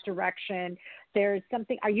pulled to that direction. There's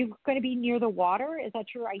something. Are you going to be near the water? Is that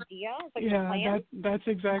your idea? Is that your plan? That's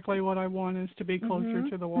exactly what I want, is to be closer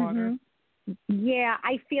to the water. Yeah,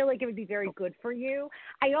 I feel like it would be very good for you.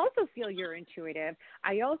 I also feel you're intuitive.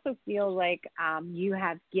 I also feel like you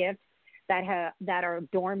have gifts that are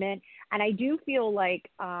dormant, and I do feel like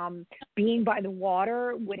being by the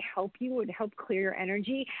water would help you. Would help clear your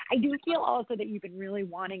energy. I do feel also that you've been really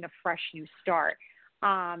wanting a fresh new start.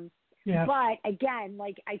 Yeah. But again,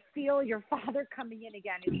 like I feel your father coming in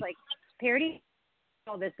again. It's like Parity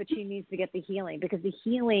all this, but she needs to get the healing, because the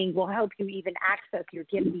healing will help you even access your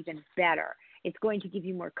gifts even better. It's going to give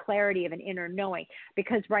you more clarity of an inner knowing,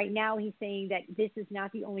 because right now he's saying that this is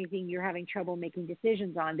not the only thing you're having trouble making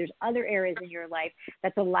decisions on. There's other areas in your life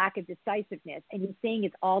that's a lack of decisiveness. And he's saying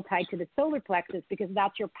it's all tied to the solar plexus, because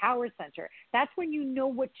that's your power center. That's when you know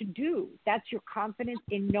what to do. That's your confidence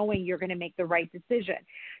in knowing you're going to make the right decision.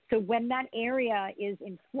 So when that area is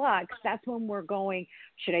in flux, that's when we're going,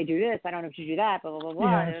 should I do this? I don't know if you do that, blah, blah, blah, blah,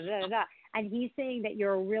 Yes. blah, blah, blah. And he's saying that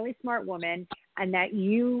you're a really smart woman and that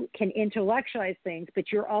you can intellectualize things, but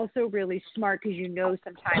you're also really smart because you know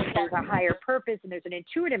sometimes there's a higher purpose and there's an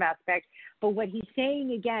intuitive aspect. But what he's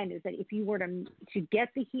saying again is that if you were to get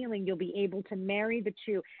the healing, you'll be able to marry the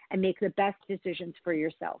two and make the best decisions for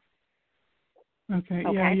yourself. Okay.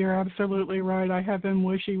 Yeah, you're absolutely right. I have been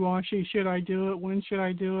wishy-washy. Should I do it? When should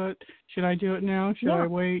I do it? Should I do it now? Should I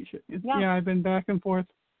wait? Yeah, I've been back and forth,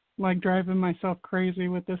 like driving myself crazy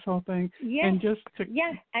with this whole thing. Yeah. And just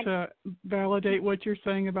to validate what you're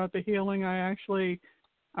saying about the healing, I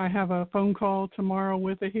have a phone call tomorrow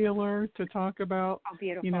with a healer to talk about,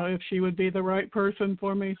 if she would be the right person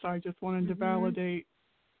for me. So I just wanted to validate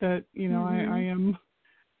that, I am,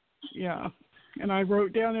 And I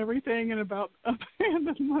wrote down everything, and about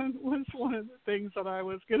abandonment was one of the things that I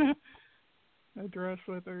was going to address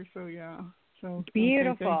with her. So, So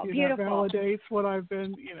beautiful, thank you. beautiful. That validates what I've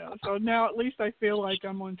been, So now at least I feel like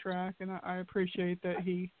I'm on track, and I appreciate that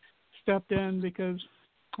he stepped in, because,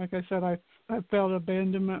 like I said, I felt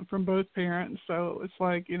abandonment from both parents. So it's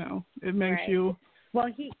like, it makes you. Well,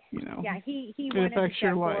 he wanted to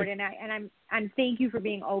step forward, and I'm thank you for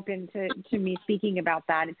being open to me speaking about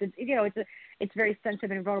that. It's very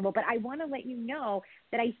sensitive and vulnerable. But I want to let you know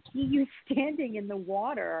that I see you standing in the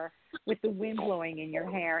water with the wind blowing in your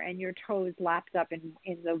hair and your toes lapped up in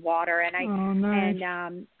the water, and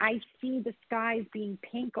I see the skies being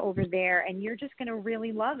pink over there, and you're just going to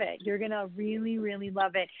really love it. You're going to really, really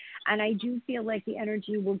love it, and I do feel like the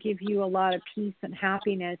energy will give you a lot of peace and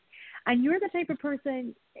happiness. And you're the type of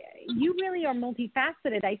person, you really are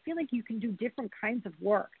multifaceted. I feel like you can do different kinds of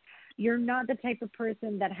work. You're not the type of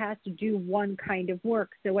person that has to do one kind of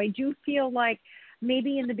work. So I do feel like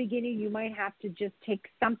maybe in the beginning you might have to just take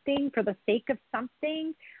something for the sake of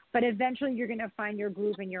something, but eventually you're going to find your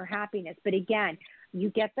groove and your happiness. But again, you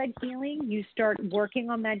get that healing, you start working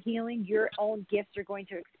on that healing, your own gifts are going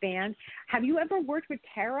to expand. Have you ever worked with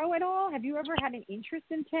tarot at all? Have you ever had an interest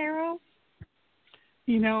in tarot?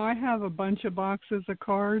 I have a bunch of boxes of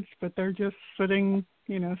cards, but they're just sitting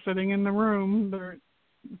in the room. They're,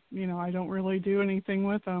 I don't really do anything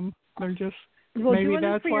with them. They're just, maybe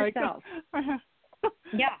that's for like, yourself.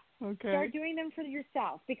 Okay. Start doing them for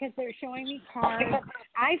yourself, because they're showing me cards.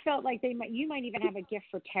 I felt like you might even have a gift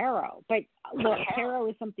for tarot, but look, tarot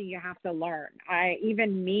is something you have to learn. I've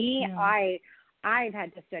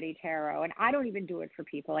had to study tarot, and I don't even do it for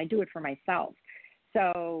people. I do it for myself.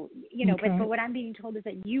 So, but what I'm being told is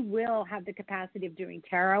that you will have the capacity of doing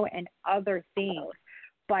tarot and other things.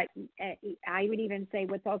 But I would even say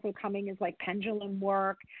what's also coming is like pendulum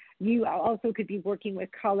work. You also could be working with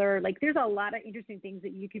color. Like there's a lot of interesting things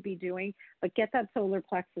that you could be doing, but get that solar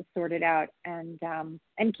plexus sorted out and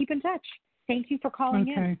keep in touch. Thank you for calling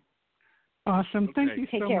in. Awesome. Thank you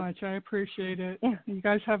Take so care. much. I appreciate it. You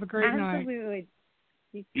guys have a great night. Absolutely.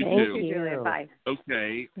 You Thank too. you, Julia. Bye.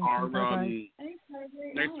 Okay. Our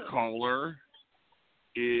next caller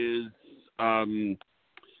is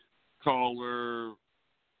caller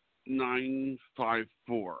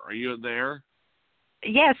 954. Are you there?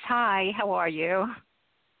 Yes. Hi. How are you?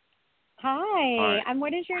 Hi. And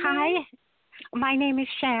what is your name? Hi. My name is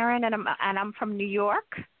Sharon, and I'm from New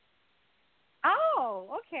York.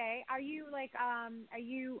 Oh, okay. Are you are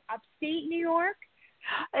you upstate New York?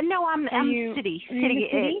 No, I'm city.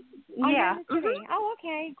 City? Yeah. Oh,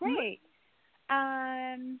 okay, great.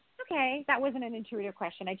 Okay, that wasn't an intuitive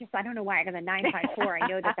question. I don't know why I got a 954. I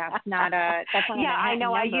know that's not a I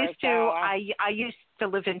know. Number, I used to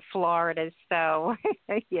live in Florida, so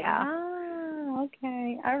yeah. Oh,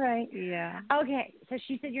 okay. All right. Yeah. Okay, so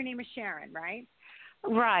she said your name is Sharon, right?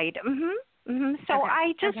 Right. So okay.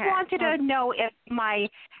 I just wanted to know if my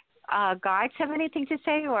guides have anything to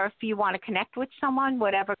say, or if you want to connect with someone,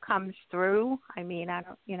 whatever comes through. I mean, I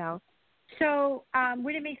don't, So,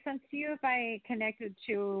 would it make sense to you if I connected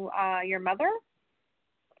to your mother?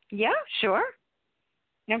 Yeah, sure.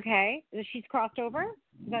 Okay. She's crossed over?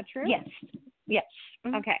 Is that true? Yes. Yes.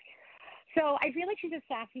 Mm-hmm. Okay. So I feel like she's a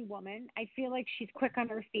sassy woman. I feel like she's quick on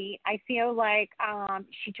her feet. I feel like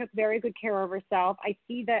she took very good care of herself. I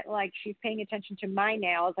see that like she's paying attention to my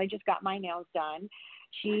nails. I just got my nails done.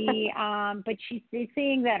 But she's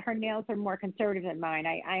saying that her nails are more conservative than mine.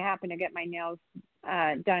 I happen to get my nails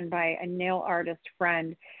done by a nail artist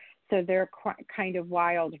friend, so they're kind of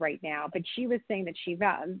wild right now. But she was saying that she's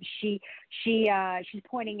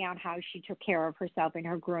pointing out how she took care of herself in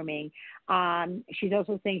her grooming. She's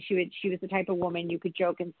also saying she was the type of woman you could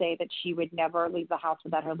joke and say that she would never leave the house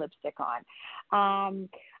without her lipstick on.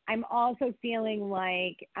 I'm also feeling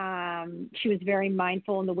like she was very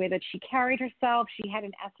mindful in the way that she carried herself. She had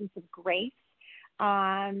an essence of grace.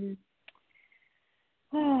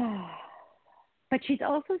 But she's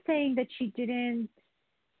also saying that she didn't.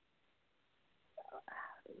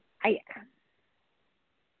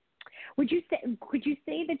 Could you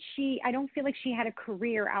say that I don't feel like she had a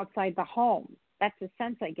career outside the home. That's the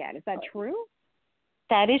sense I get. Is that true?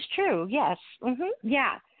 That is true. Yes. Mm-hmm.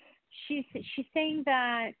 Yeah. She's saying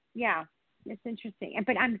that. Yeah, it's interesting.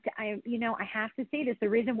 But I have to say this. The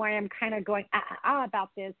reason why I'm kind of going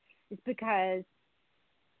about this is because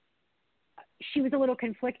she was a little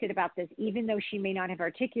conflicted about this, even though she may not have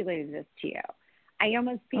articulated this to you. I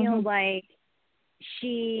almost feel like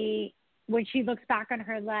when she looks back on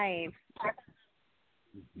her life,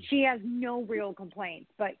 she has no real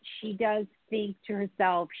complaints, but she does think to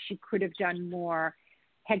herself she could have done more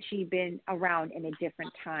had she been around in a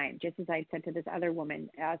different time, just as I said to this other woman,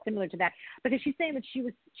 similar to that, because she's saying that she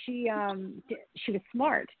was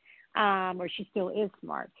smart, or she still is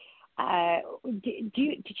smart.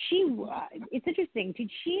 Did she? It's interesting.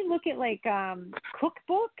 Did she look at like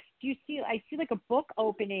cookbooks? I see like a book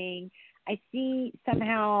opening. I see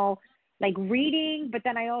somehow like reading, but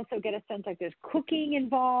then I also get a sense like there's cooking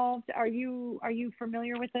involved. Are you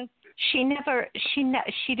familiar with this? She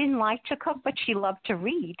didn't like to cook, but she loved to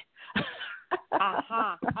read.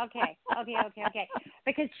 Okay.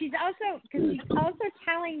 Because she's also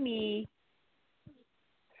telling me,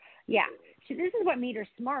 yeah. This is what made her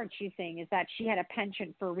smart, she's saying, is that she had a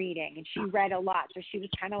penchant for reading and she read a lot. So she was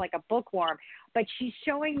kind of like a bookworm. But she's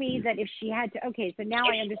showing me that if she had to, okay, so now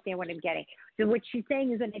I understand what I'm getting. So what she's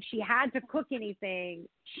saying is that if she had to cook anything,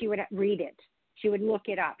 she would read it. She would look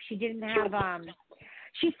it up. She didn't have,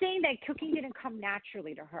 she's saying that cooking didn't come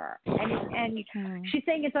naturally to her. And she's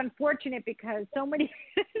saying it's unfortunate because so many,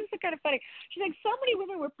 this is kind of funny. She's like, so many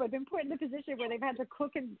women have been put in the position where they've had to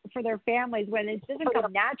cook for their families when it doesn't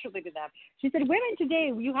come naturally to them. She said, women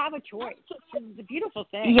today, you have a choice. It's a beautiful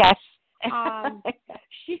thing. Yes.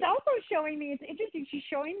 She's also showing me, it's interesting, she's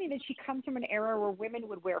showing me that she comes from an era where women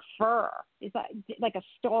would wear fur. Is that like a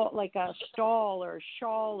stole or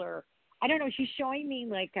shawl or, I don't know, she's showing me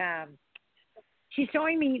like a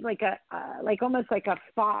almost like a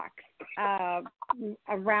fox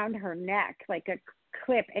around her neck, like a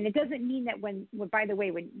clip. And it doesn't mean that when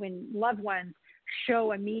loved ones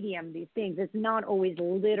show a medium these things, it's not always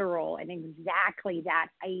literal and exactly that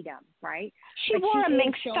item, right? She wore a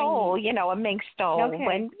mink stole, a mink stole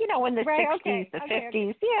when, in the 60s, the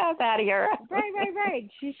 50s. Yeah, that era. Right.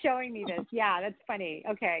 She's showing me this. Yeah, that's funny.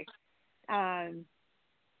 Okay.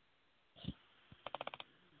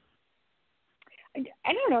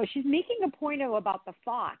 I don't know. She's making a point about the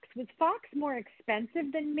fox. Was fox more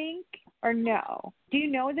expensive than mink or no? Do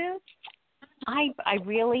you know this? I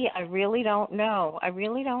really don't know.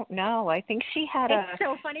 I think she had It's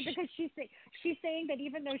so funny because she's saying that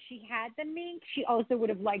even though she had the mink, she also would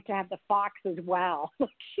have liked to have the fox as well.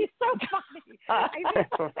 She's so funny. I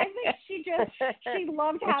think she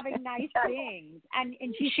loved having nice things, and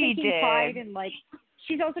she's taking pride in like.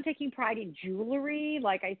 She's also taking pride in jewelry.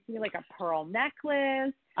 Like I see like a pearl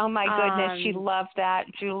necklace. Oh my goodness, she loved that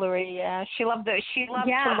jewelry. Yeah, she loved to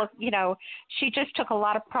look. She just took a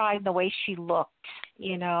lot of pride in the way she looked.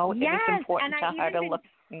 It was important to her to look.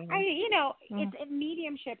 It's in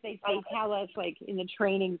mediumship. They tell us like in the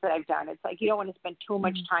trainings that I've done, it's like you don't want to spend too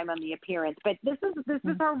much time on the appearance. But this is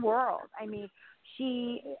her world. I mean,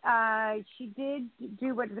 she did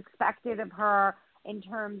do what was expected of her in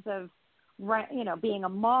terms of being a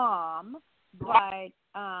mom, but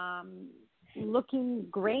looking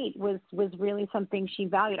great was really something she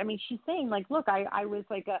valued. I mean, she's saying like, look, I was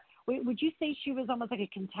like would you say she was almost like a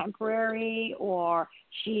contemporary, or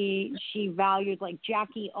she valued like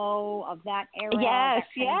Jackie O of that era? Yes.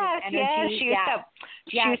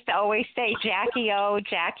 She used to always say Jackie O,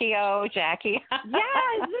 Jackie O, Jackie.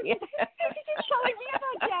 Yes. she's telling me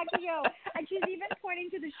about Jackie O. And she's even pointing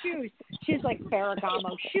to the shoes. She's like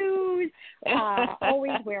Ferragamo shoes,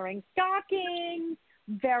 always wearing stockings,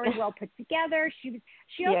 very well put together. She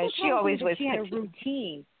also told me that she had a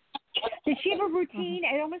routine. Did she have a routine?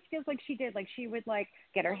 It almost feels like she did. Like she would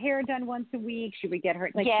get her hair done once a week. She would get her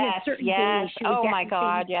she had certain days she would get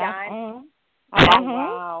God, yeah. done. Mm-hmm. Oh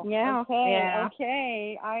wow. Yeah. Okay. Yeah.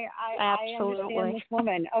 Okay. I Absolutely. understand this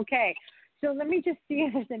woman. Okay. So let me just see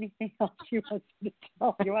if there's anything else she wants to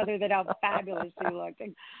tell you other than how fabulous she looked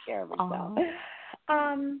and care of herself.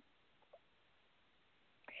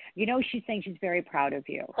 She's saying she's very proud of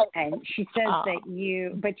you. And she says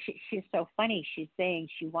but she's so funny. She's saying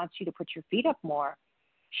she wants you to put your feet up more.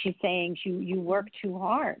 She's saying you work too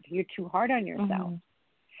hard. You're too hard on yourself.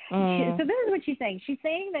 So this is what she's saying. She's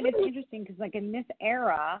saying that it's interesting because in this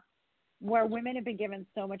era where women have been given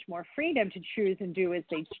so much more freedom to choose and do as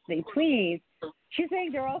they please, she's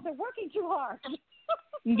saying they're also working too hard.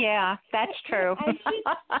 Yeah, that's true. and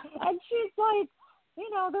she's like,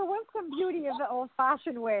 there was some beauty in the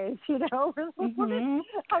old-fashioned ways, Mm-hmm.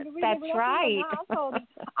 That's right.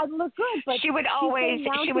 I'd look good, but she would always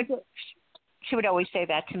say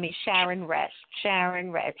that to me, Sharon rest.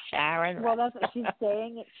 Well, that's what she's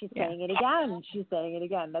saying. She's saying it again. She's saying it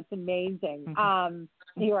again. That's amazing.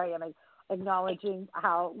 Mm-hmm. Here I am acknowledging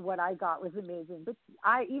how what I got was amazing. But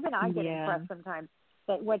I get impressed sometimes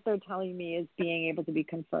that what they're telling me is being able to be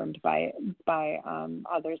confirmed by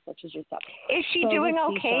others such as yourself. Is she doing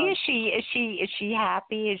okay? Is she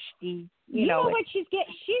happy? Is she you know what she's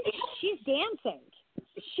dancing.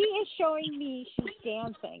 She is showing me she's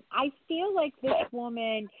dancing. I feel like this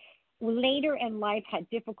woman later in life had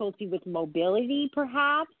difficulty with mobility,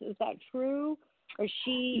 perhaps. Is that true? Or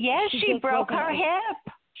she broke her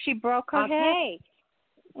hip. She broke her hip.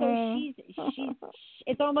 So she's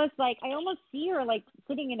it's almost like I almost see her like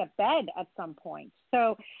sitting in a bed at some point.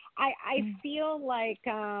 So I feel like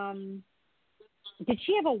did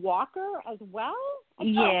she have a walker as well?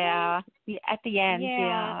 Yeah, at the end.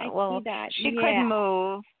 Yeah. I see that. She couldn't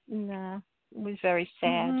move. No, it was very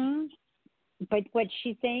sad. Mm-hmm. But what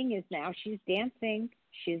she's saying is now she's dancing.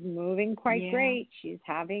 She's moving quite great. She's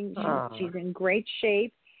in great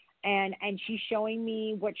shape. And she's showing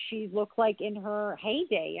me what she looked like in her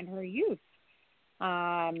heyday, in her youth.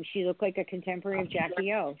 She looked like a contemporary of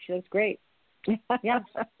Jackie O. She looks great. Yeah.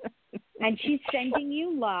 And she's sending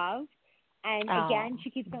you love. And again, she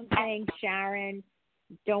keeps on saying, Sharon,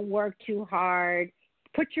 don't work too hard.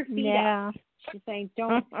 Put your feet up. She's saying,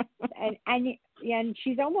 don't. And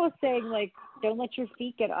she's almost saying, like, don't let your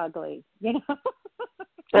feet get ugly,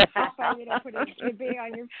 Put it on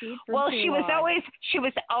your feet for too she was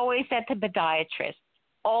long. always at the podiatrist.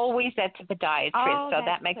 Always at the podiatrist, so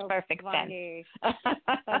that makes perfect funny. sense.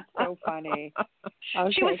 That's so funny.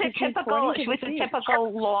 Okay, she was a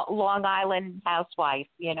typical Long Island housewife,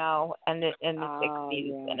 in the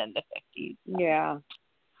 60s and in the 50s.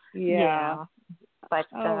 Yeah. But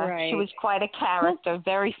she was quite a character,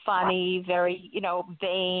 very funny, very,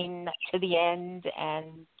 vain to the end,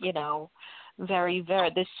 and, very, very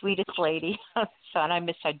the sweetest lady. Son, I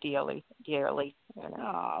miss her dearly.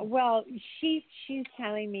 Oh, well, she's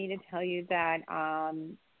telling me to tell you that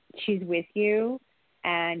she's with you,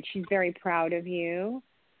 and she's very proud of you,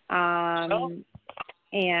 and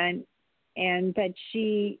that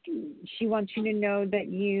she wants you to know that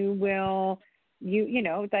you will.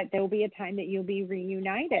 That there will be a time that you'll be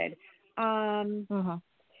reunited.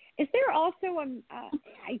 Is there also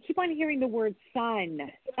I keep on hearing the word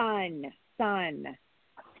son.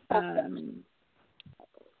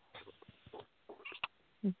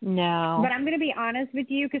 No. But I'm going to be honest with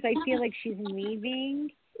you because I feel like she's leaving,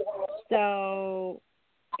 so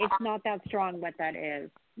it's not that strong what that is.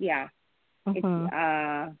 Yeah. It's,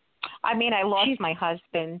 I mean, I lost my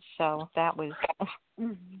husband, so that was,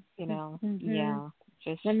 yeah.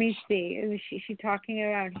 Just let me see. Is she talking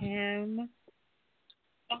about him?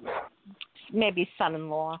 Maybe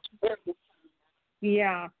son-in-law.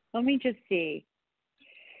 Yeah. Let me just see.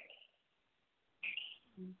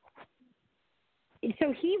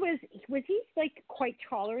 So he was he like quite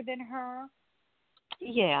taller than her?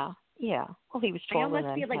 Yeah. Well, he was taller than him. I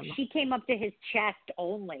almost feel like she came up to his chest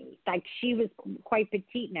only. Like she was quite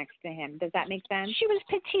petite next to him. Does that make sense? She was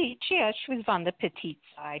petite. Yeah, she was on the petite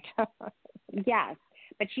side. Yes,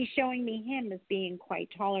 but she's showing me him as being quite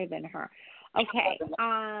taller than her. Okay.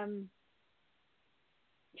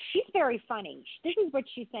 She's very funny. This is what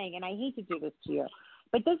she's saying, and I hate to do this to you,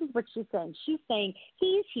 but this is what she's saying. She's saying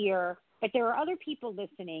he's here, but there are other people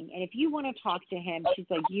listening, and if you want to talk to him, she's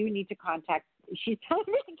like, you need to contact she's telling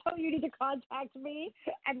me to tell you to contact me,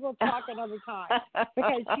 and we'll talk another time,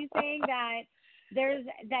 because she's saying that there's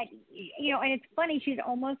that, and it's funny. She's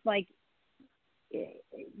almost like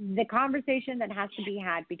the conversation that has to be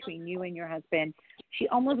had between you and your husband. She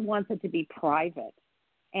almost wants it to be private,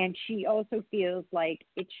 and she also feels like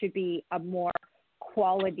it should be a more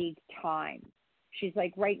quality time. She's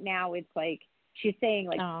like, right now it's like, she's saying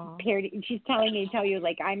like, she's telling me to tell you,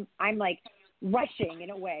 like, I'm like rushing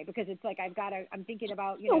in a way, because it's like I'm thinking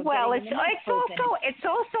about, well, it's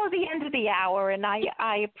also the end of the hour, and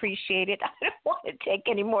I appreciate it. I don't want to take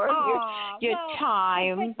any more of your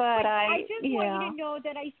time, but I just want you to know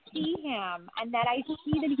that I see him, and that I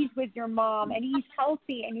see that he's with your mom, and he's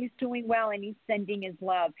healthy, and he's doing well, and he's sending his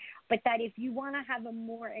love. But that if you want to have a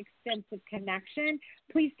more extensive connection,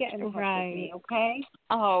 please get in touch with me, okay?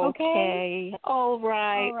 Okay. All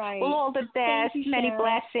right. Well, all the best. Many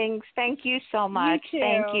blessings. Thank you so much. You too.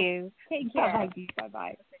 Thank you. Take care.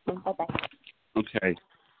 Bye-bye. Bye-bye. Okay.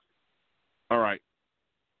 All right.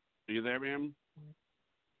 Are you there, ma'am?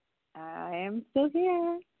 I am still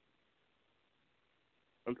here.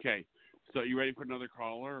 Okay. So you ready for another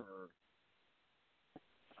caller? Or?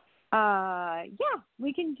 Yeah,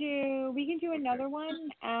 we can do another one.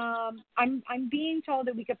 I'm being told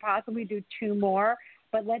that we could possibly do two more,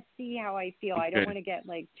 but let's see how I feel. I don't want to get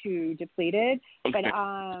like too depleted, but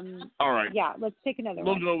all right. Yeah, let's take another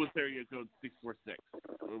one. We'll go with area code 646.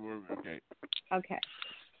 Okay. Okay.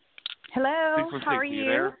 Hello. How are you?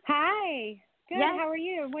 There? Hi. Good. Yes. How are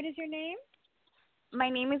you? What is your name? My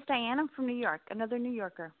name is Diane. I'm from New York. Another New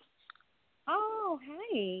Yorker. Oh,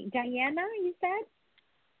 hi, Diana. You said?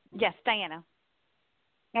 Yes, Diana.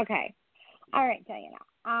 Okay. All right, Diana.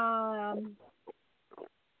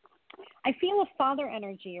 I feel a father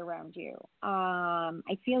energy around you.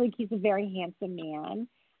 I feel like he's a very handsome man.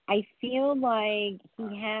 I feel like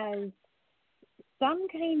he has some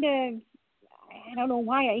kind of, I don't know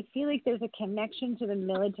why, I feel like there's a connection to the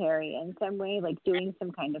military in some way, like doing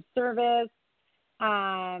some kind of service.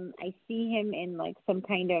 I see him in like some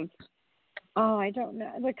kind of, I don't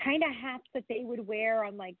know, the kind of hats that they would wear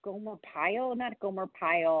on like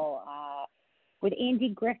with Andy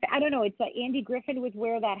Griffin. I don't know. It's like Andy Griffin would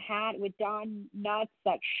wear that hat with Don Knutts,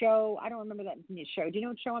 that show. I don't remember that show. Do you know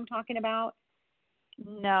what show I'm talking about?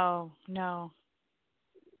 No.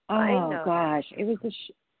 Oh, gosh. It was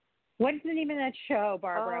what's the name of that show,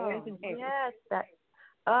 Barbara? What is the name? Yes,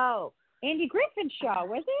 Andy Griffin show,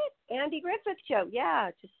 was it? Andy Griffith show,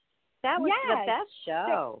 yeah. That was the best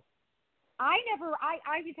show. I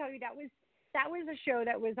can tell you that was a show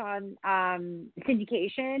that was on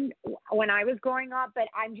syndication when I was growing up, but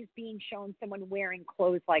I'm just being shown someone wearing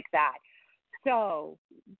clothes like that. So,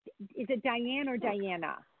 is it Diane or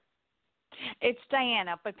Diana? It's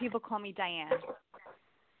Diana, but people call me Diane.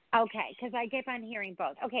 Okay, because I keep on hearing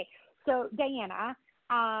both. Okay, so Diana,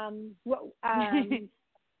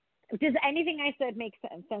 does anything I said make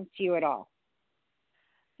sense to you at all?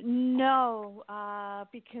 No,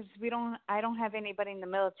 because I don't have anybody in the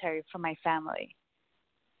military from my family.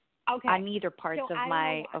 Okay. On either parts of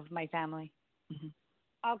my family. Mm-hmm.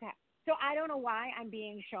 Okay. So I don't know why I'm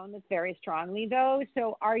being shown this very strongly though.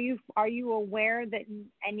 So are you aware that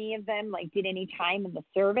any of them like did any time in the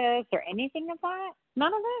service or anything of that?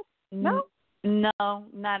 None of it? No? No,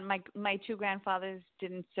 not my two grandfathers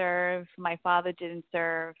didn't serve. My father didn't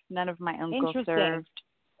serve. None of my uncles served.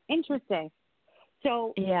 Interesting.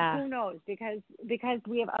 So yeah. Who knows? Because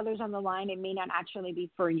we have others on the line, it may not actually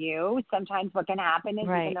be for you. Sometimes what can happen is,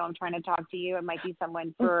 even though I'm trying to talk to you, it might be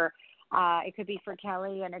someone for, it could be for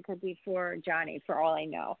Kelly and it could be for Johnny, for all I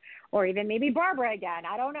know, or even maybe Barbara again.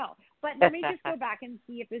 I don't know. But let me just go back and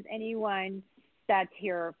see if there's anyone that's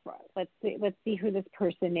here. Let's see who this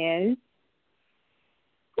person is.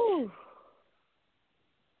 Whew.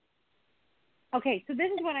 Okay, so this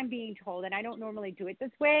is what I'm being told, and I don't normally do it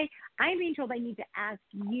this way. I'm being told I need to ask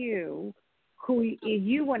you who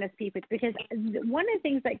you want to speak with, because one of the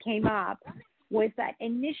things that came up was that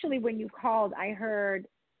initially when you called, I heard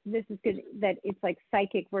this is good, that it's like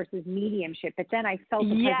psychic versus mediumship, but then I felt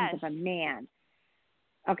the presence of a man.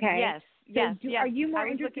 Okay? Yes. Are you more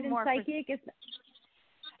interested in psychic?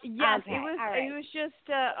 Yes, okay, it was just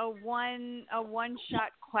a one shot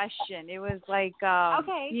question. It was like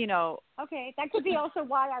Okay, that could be also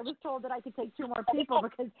why I was told that I could take two more people,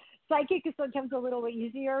 because psychic is sometimes a little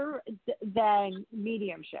medium than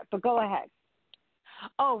mediumship. But go ahead.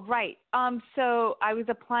 Oh, right. So I was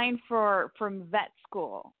applying for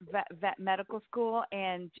vet medical school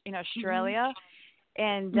in Australia.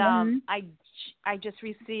 And I just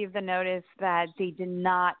received the notice that they did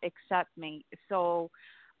not accept me. So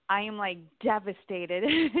I am like devastated.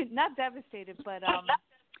 Not devastated, but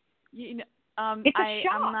you know, it's a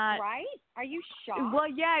shock, I'm not, right? Are you shocked? Well,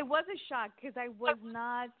 yeah, it was a shock because I was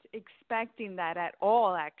not expecting that at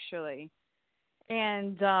all, actually.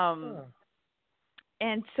 And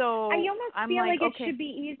and so I almost I'm feel like, it okay. should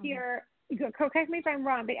be easier. Correct me if I'm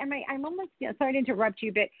wrong, but I'm almost sorry to interrupt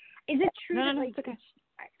you, but is it true that No, it's okay.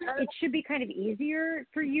 it should be kind of easier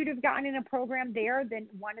for you to have gotten in a program there than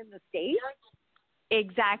one in the States?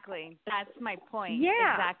 Exactly. That's my point.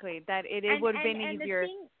 Yeah. Exactly. That it would have been easier.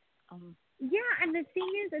 And the thing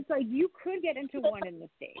is, it's like you could get into one in the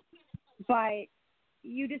States, but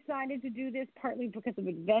you decided to do this partly because of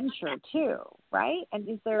adventure too, right? And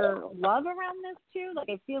is there love around this too? Like,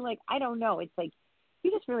 I feel like, I don't know. It's like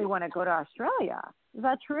you just really want to go to Australia. Is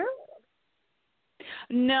that true?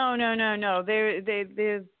 No.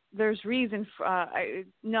 There's reason for. It's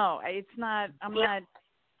not. I'm not.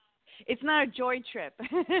 It's not a joy trip.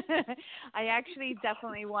 I actually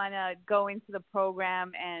definitely want to go into the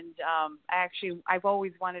program, and I've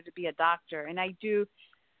always wanted to be a doctor, and I do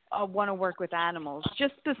want to work with animals,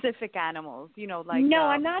 just specific animals, like no,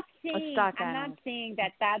 I'm not saying not saying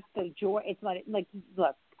that that's the joy. It's not like,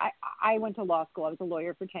 look, I went to law school. I was a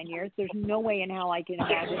lawyer for 10 years. There's no way in hell I can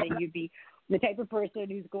imagine that you'd be the type of person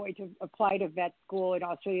who's going to apply to vet school in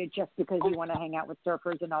Australia just because you want to hang out with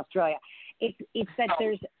surfers in Australia. It's that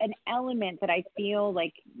there's an element that I feel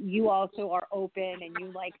like you also are open and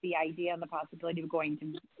you like the idea and the possibility of going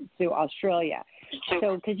to Australia.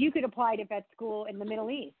 So, because you could apply to vet school in the Middle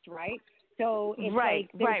East, right? So it's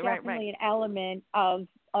there's definitely an element of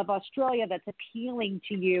Australia that's appealing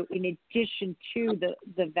to you in addition to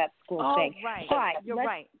the vet school thing. Right. But You're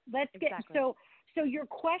right. Let's exactly. get so your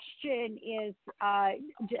question is, I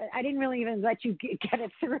didn't really even let you get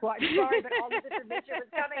it through. I'm sorry, but all this information was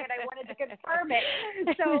coming, and I wanted to confirm it.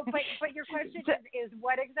 So, but your question is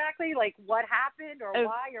what exactly? Like, what happened, or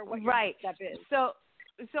why, or what your next step is?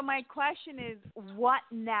 So my question is, what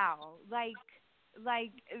now?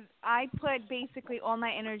 Like I put basically all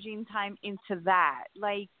my energy and time into that.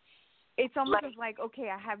 Like, it's almost like, okay,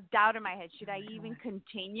 I have doubt in my head. Should I even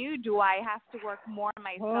continue? Do I have to work more on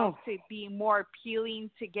myself to be more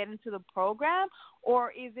appealing to get into the program?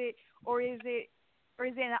 Or is it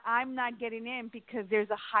I'm not getting in because there's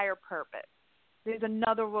a higher purpose? There's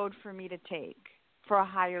another road for me to take for a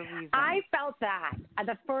higher reason. I felt that.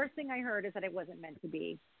 The first thing I heard is that it wasn't meant to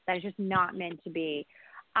be. That it's just not meant to be.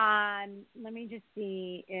 Let me just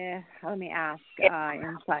see. Let me ask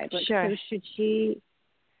inside. Sure. So should she?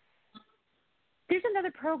 There's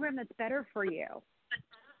another program that's better for you.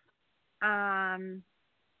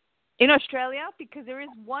 In Australia, because there is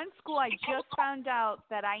one school I just found out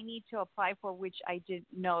that I need to apply for, which I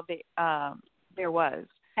didn't know there was.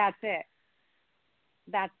 That's it.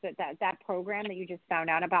 That's it. That program that you just found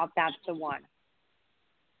out about. That's the one.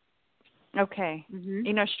 Okay. Mm-hmm.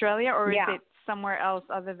 In Australia, or is it somewhere else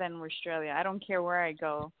other than Australia? I don't care where I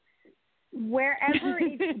go. Wherever,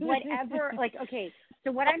 whatever. Like, okay.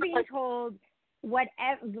 So what I'm being told.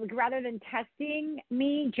 Whatever, rather than testing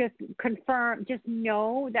me, just confirm, just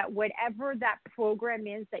know that whatever that program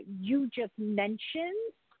is that you just mentioned,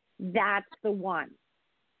 that's the one.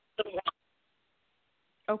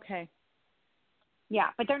 Okay. Yeah,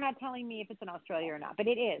 but they're not telling me if it's in Australia or not. But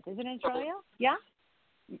it is. Is it in Australia? Yeah?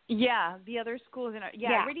 Yeah, the other schools in I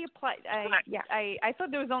already applied. I thought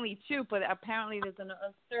there was only two, but apparently there's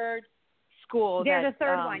a third school. There's a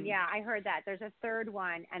third one. Yeah, I heard that. There's a third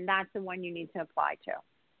one, and that's the one you need to apply to.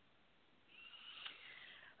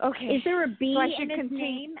 Okay. Is there a B in his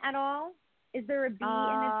name at all? Is there a B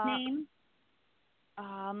in his name?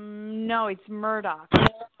 No, it's Murdoch.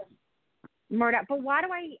 Murdoch. But why do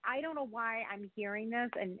I don't know why I'm hearing this,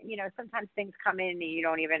 and, sometimes things come in and you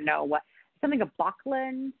don't even know what. Something of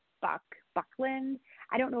Buckland.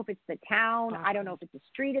 I don't know if it's the town. I don't know if it's the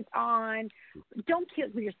street it's on. Don't kill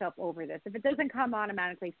yourself over this. If it doesn't come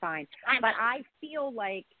automatically, fine. But I feel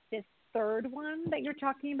like this third one that you're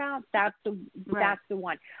talking about, that's the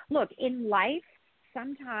one. Look, in life,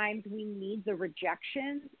 sometimes we need the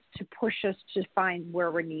rejection to push us to find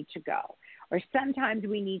where we need to go. Or sometimes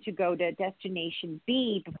we need to go to destination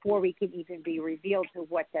B before we can even be revealed to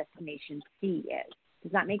what destination C is.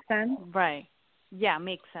 Does that make sense? Right. Yeah,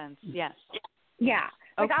 makes sense. Yes. Yeah.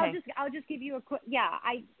 Like, okay. I'll just give you a quick,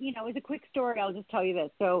 as a quick story, I'll just tell you this.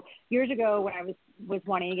 So years ago when I was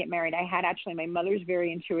wanting to get married, I had actually, my mother's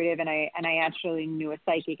very intuitive, and I actually knew a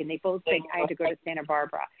psychic, and they both said I had to go to Santa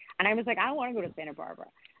Barbara. And I was like, I don't want to go to Santa Barbara.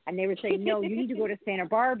 And they were saying, no, you need to go to Santa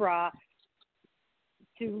Barbara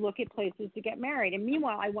to look at places to get married. And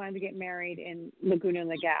meanwhile, I wanted to get married in Laguna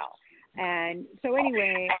Niguel. And so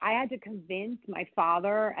anyway, I had to convince my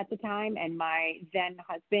father at the time and my then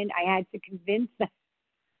husband. I had to convince them.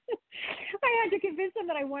 I had to convince them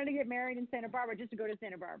that I wanted to get married in Santa Barbara just to go to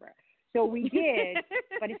Santa Barbara. So we did.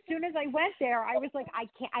 But as soon as I went there, I was like,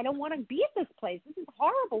 I don't want to be at this place. This is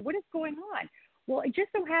horrible. What is going on? Well, it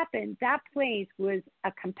just so happened that place was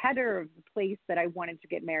a competitor of the place that I wanted to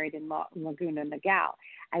get married in Laguna Niguel.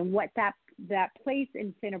 And what that place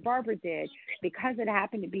in Santa Barbara did, because it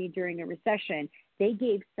happened to be during a recession, they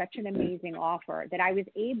gave such an amazing offer that I was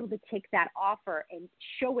able to take that offer and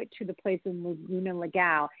show it to the place in Laguna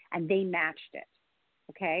Niguel, and they matched it.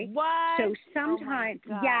 Okay? What? So sometimes,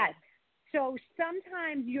 oh yes. So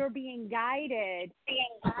sometimes you're being guided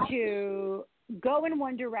to go in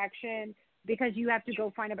one direction because you have to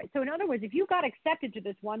go find a. So in other words, if you got accepted to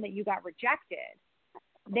this one that you got rejected,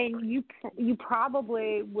 then you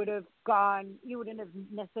probably would have gone. You wouldn't have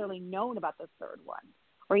necessarily known about the third one,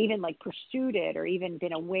 or even like pursued it, or even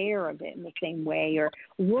been aware of it in the same way, or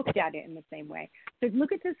looked at it in the same way. So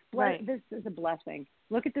look at this. Right. This is a blessing.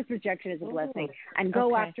 Look at this rejection as a blessing, and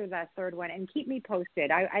go after that third one, and keep me posted.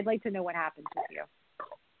 I'd like to know what happens with you.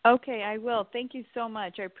 Okay, I will. Thank you so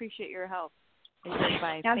much. I appreciate your help.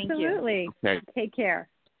 Bye. Absolutely. Okay. Take care.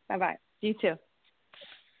 Bye-bye. You too.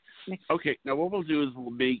 Okay, now what we'll do is we'll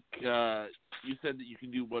make, you said that you can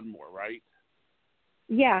do one more, right?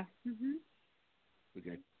 Yeah. Mm-hmm.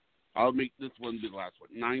 Okay. I'll make this one be the last one.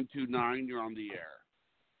 929, you're on the air.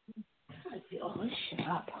 Shut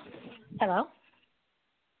up. Hello?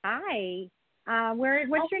 Hi.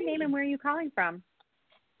 What's your name and where are you calling from?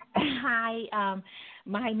 Hi.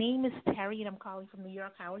 My name is Terry, and I'm calling from New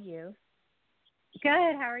York. How are you?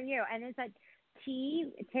 Good. How are you? And is that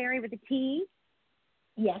Terry with a T?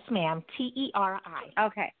 Yes, ma'am. Teri.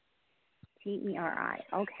 Okay. Teri.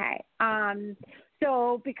 Okay.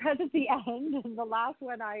 So because it's the end and the last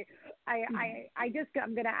one, I'm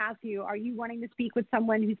going to ask you: are you wanting to speak with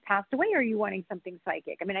someone who's passed away, or are you wanting something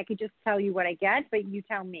psychic? I mean, I could just tell you what I get, but you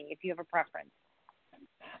tell me if you have a preference.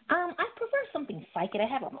 I prefer something psychic. I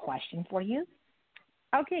have a question for you.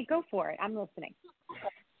 Okay, go for it. I'm listening.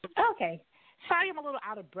 Okay. Sorry, I'm a little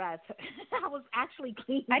out of breath. I was actually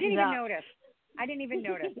cleaning I didn't up. even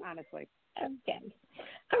notice, honestly. Okay.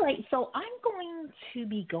 All right. So I'm going to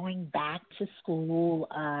be going back to school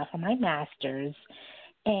for my master's.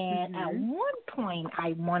 And at one point,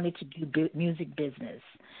 I wanted to do music business.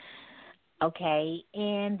 Okay.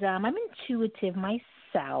 And I'm intuitive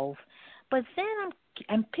myself. But then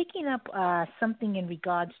I'm picking up something in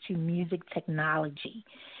regards to music technology.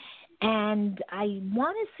 And I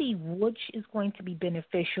want to see which is going to be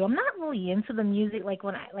beneficial. I'm not really into the music like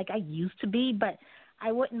I used to be, but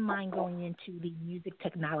I wouldn't mind going into the music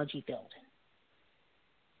technology field.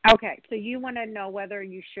 Okay, so you want to know whether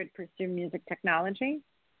you should pursue music technology?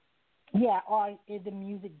 Yeah, or the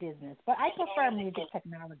music business, but I prefer music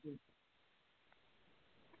technology.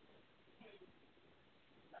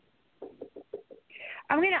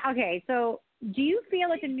 Okay, so do you feel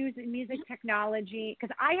like the music technology,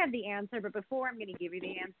 because I have the answer, but before I'm going to give you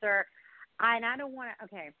the answer, and I don't want to,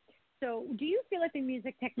 okay, so do you feel like the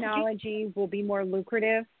music technology will be more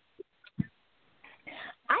lucrative?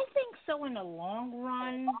 I think so in the long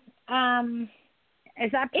run.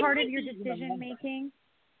 Is that part of your decision making?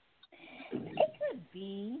 It could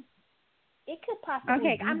be. It could possibly be.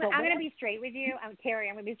 Okay, be. I'm going to be straight with you. Terry,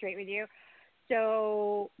 I'm going to be straight with you.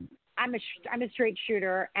 So I'm a straight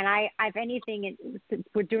shooter, and I've anything, since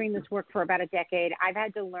we're doing this work for about a decade, I've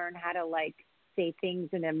had to learn how to say things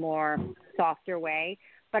in a more softer way.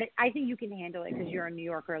 But I think you can handle it because you're a New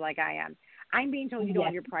Yorker like I am. I'm being told you don't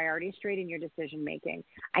have your priorities straight in your decision making.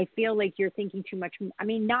 I feel like you're thinking too much. I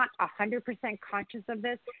mean, not 100% conscious of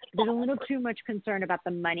this. There's a little too much concern about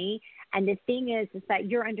the money. And the thing is that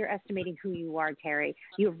you're underestimating who you are, Terry.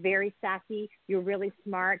 You're very sassy. You're really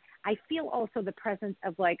smart. I feel also the presence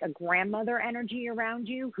of a grandmother energy around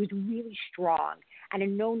you who's really strong and a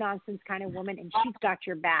no-nonsense kind of woman, and she's got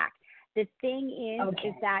your back. The thing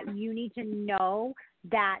is that you need to know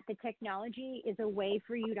that the technology is a way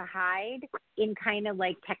for you to hide in kind of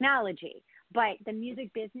technology. But the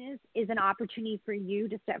music business is an opportunity for you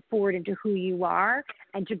to step forward into who you are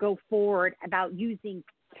and to go forward about using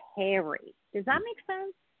Terry. Does that make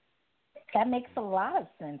sense? That makes a lot of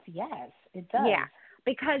sense. Yes, it does. Yeah,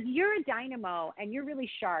 because you're a dynamo and you're really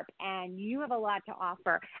sharp and you have a lot to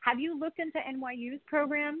offer. Have you looked into NYU's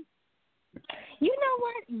program? You know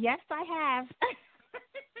what? Yes, I have.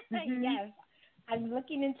 Yes. I'm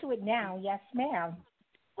looking into it now. Yes, ma'am.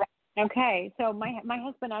 Okay. So my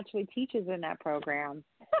husband actually teaches in that program.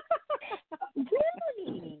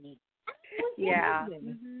 Really? Yeah.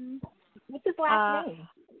 What's his last name?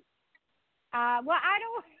 Well, I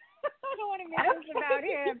don't. I don't want to make this about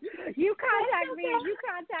him. You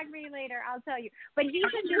contact me later. I'll tell you. But he's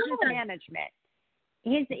in business management.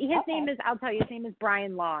 His name is. I'll tell you. His name is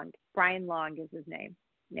Brian Long. Brian Long is his name.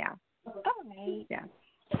 Yeah. Okay. Yeah.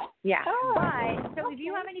 Yeah. But so if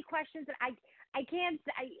you have any questions, I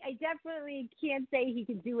definitely can't say he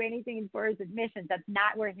can do anything for his admissions. That's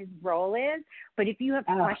not where his role is. But if you have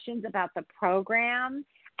questions about the program,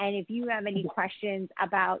 and if you have any questions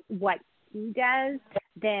about what he does,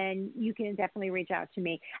 then you can definitely reach out to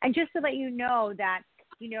me. And just to let you know that,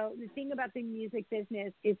 you know, the thing about the music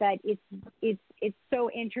business is that it's so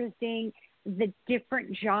interesting. The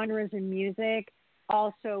different genres of music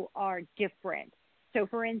also are different. So,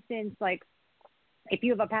 for instance, like if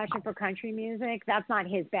you have a passion for country music, that's not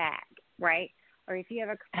his bag, right? Or if you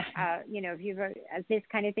have if you have this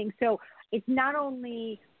kind of thing. So it's not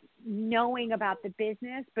only knowing about the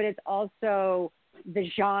business, but it's also the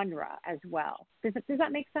genre as well. Does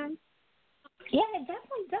that make sense? Yeah, it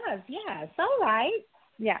definitely does. Yeah, it's all right.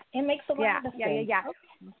 Yeah, it makes a lot of sense. Yeah.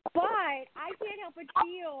 But I can't help but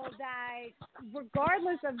feel that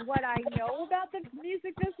regardless of what I know about the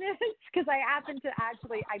music business, because I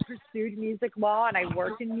pursued music law and I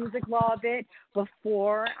worked in music law a bit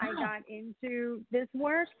before I got into this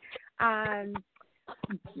work.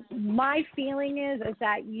 My feeling is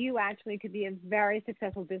that you actually could be a very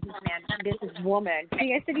successful businesswoman.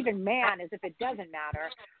 See, I said even man, as if it doesn't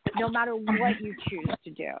matter, no matter what you choose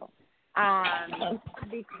to do.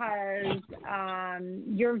 Because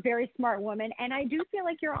you're a very smart woman, and I do feel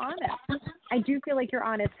like you're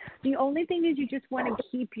honest. The only thing is you just want to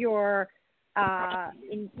keep your,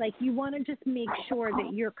 you want to just make sure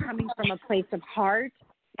that you're coming from a place of heart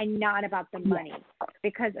and not about the money.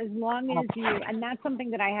 Because as long as you, and that's something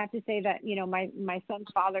that I have to say that, you know, my son's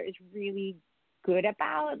father is really good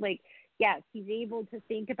about. Like, yes, he's able to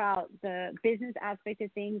think about the business aspect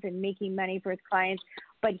of things and making money for his clients,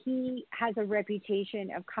 but he has a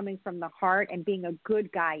reputation of coming from the heart and being a good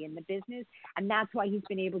guy in the business. And that's why he's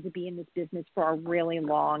been able to be in this business for a really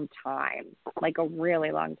long time, like a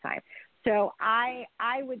really long time. So I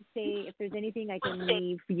would say if there's anything I can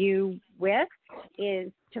leave you with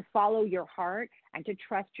is to follow your heart and to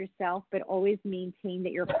trust yourself, but always maintain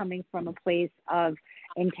that you're coming from a place of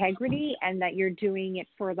integrity and that you're doing it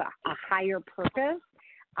for a higher purpose.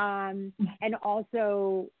 And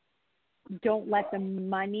also don't let the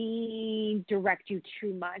money direct you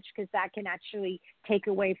too much, because that can actually take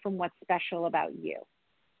away from what's special about you.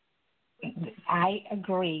 I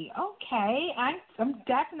agree. Okay. I'm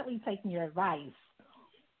definitely taking your advice.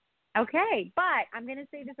 Okay. But I'm going to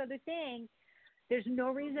say this other thing. There's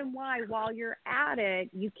no reason why while you're at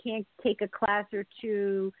it, you can't take a class or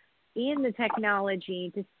two in the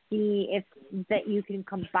technology to see if that you can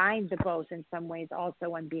combine the both in some ways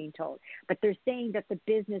also, I'm being told. But they're saying that the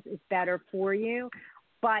business is better for you.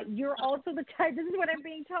 But you're also the type, this is what I'm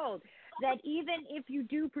being told, that even if you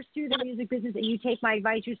do pursue the music business and you take my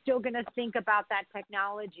advice, you're still going to think about that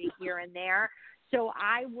technology here and there. So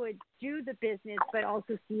I would do the business, but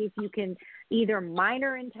also see if you can either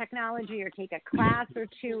minor in technology or take a class or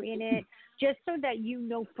two in it, just so that you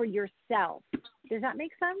know for yourself. Does that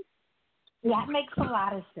make sense? Yeah, it makes a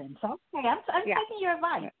lot of sense. Okay, I'm taking your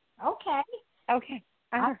advice. Okay.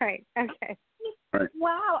 All right. Okay. Right.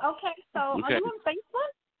 Wow. Okay. So are you on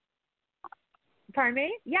Facebook? Pardon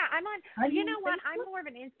me? Yeah, I'm on. You know what? I'm more of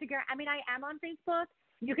an Instagram. I mean, I am on Facebook.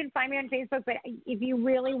 You can find me on Facebook, but if you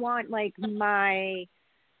really want like my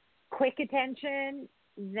quick attention,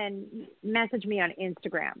 then message me on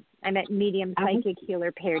Instagram. I'm at Medium Psychic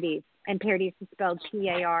Healer Pardis, and Pardis is spelled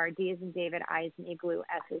P-A-R-D as in David, I as in Igloo,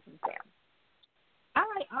 S as in Sam. All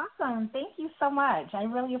right, awesome. Thank you so much. I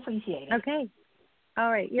really appreciate it. Okay.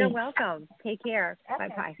 All right, you're welcome. Take care. Okay.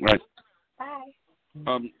 Bye-bye. Right. Bye.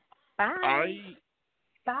 Bye.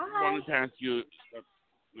 I wanted to ask you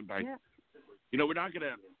about. Yeah. You know, we're not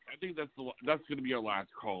gonna. I think that's gonna be our last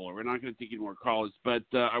caller. We're not gonna take any more callers. But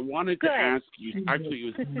I wanted to ask you.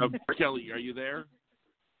 Actually, it was Kelly. Are you there?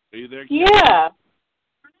 Are you there, Kelly? Yeah.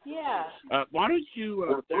 Yeah. Why don't you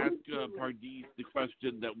ask Pardis the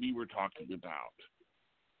question that we were talking about?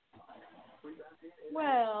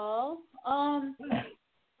 Well,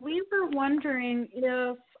 we were wondering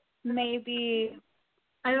if maybe,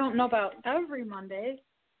 I don't know about every Monday,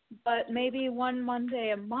 but maybe one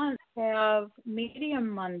Monday a month have Medium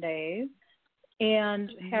Mondays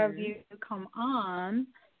and have you come on,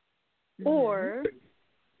 or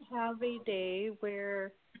have a day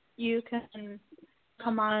where you can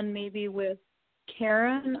come on maybe with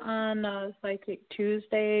Karen on a Psychic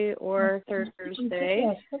Tuesday or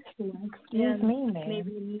Thursday. Excuse me, ma'am.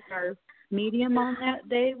 Maybe meet our medium on that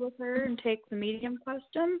day with her and take the medium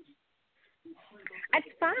questions? It's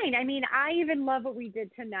fine. I mean, I even love what we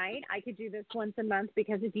did tonight. I could do this once a month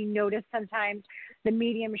because if you notice, sometimes the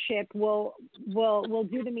mediumship will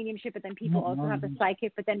do the mediumship, but then people also have the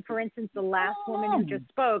psychic. But then, for instance, the last woman who just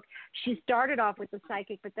spoke, she started off with the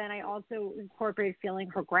psychic, but then I also incorporated feeling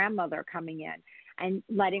her grandmother coming in and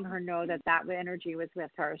letting her know that energy was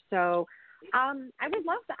with her. So I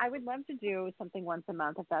would love to do something once a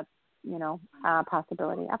month if that's a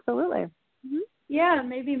possibility. Absolutely. Mm-hmm. Yeah,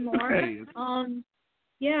 maybe more.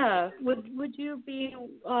 Yeah, would you be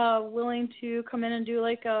willing to come in and do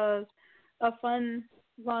like a fun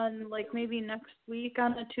one, like maybe next week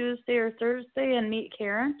on a Tuesday or Thursday and meet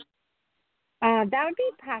Karen? That would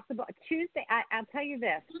be possible. Tuesday, I'll tell you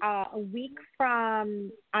this. A week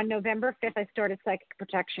from on November 5th, I start a psychic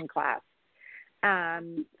protection class.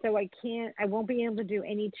 So I won't be able to do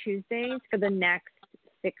any Tuesdays for the next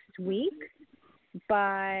 6 weeks.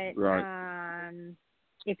 But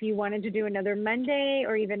if you wanted to do another Monday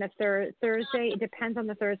or even a Thursday, it depends on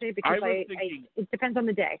the Thursday because it depends on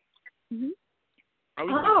the day. Mm-hmm.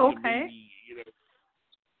 Okay. Maybe,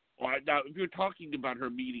 now, if you're talking about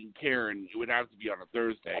her meeting Karen, it would have to be on a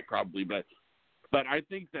Thursday probably. But I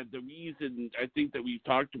think that the reason we've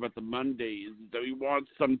talked about the Monday is that we want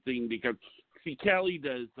something because Kelly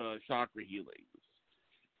does chakra healings,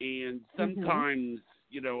 and sometimes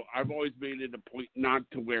I've always made it a point not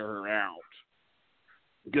to wear her out.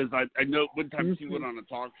 Because I know one time she went on a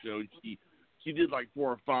talk show, she did like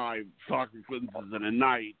 4 or 5 chakra cleanses in a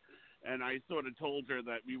night, and I sort of told her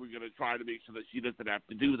that we were going to try to make sure that she doesn't have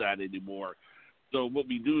to do that anymore. So what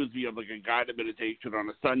we do is we have like a guided meditation on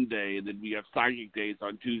a Sunday, and then we have psychic days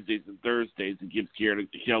on Tuesdays and Thursdays. It gives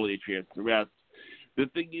Kelly a chance to rest. The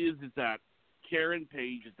thing is that Karen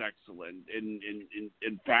Page is excellent and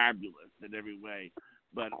fabulous in every way,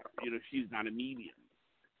 but she's not a medium.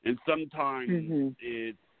 And sometimes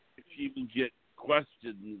she will get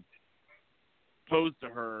questions posed to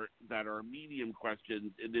her that are medium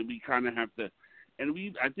questions, and then we kind of have to. And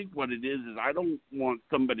I think what it is I don't want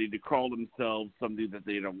somebody to call themselves something that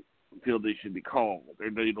they don't feel they should be called, or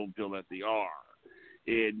they don't feel that they are.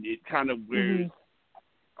 And it kind of wears.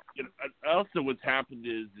 Also, what's happened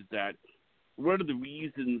is that one of the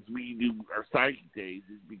reasons we do our psychic days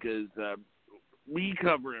is because we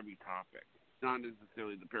cover every topic. Not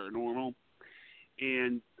necessarily the paranormal.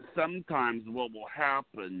 And sometimes what will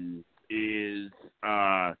happen is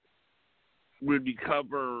when we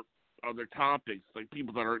cover other topics, like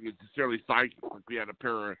people that aren't necessarily psychic, like we had a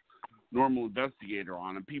paranormal investigator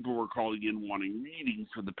on, and people were calling in wanting readings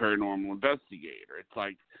for the paranormal investigator. It's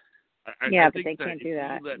like, I but think they can't do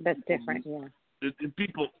that. That's different, yeah.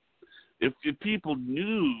 If people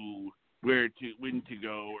knew when to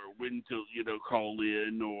go or when to call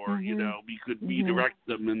in or we could redirect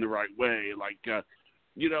them in the right way, like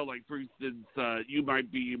like for instance you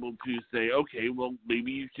might be able to say, okay, well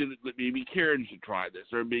maybe Karen should try this,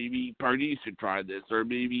 or maybe Pardis should try this, or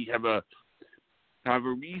maybe have a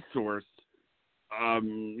resource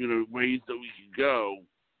ways that we could go,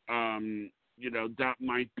 that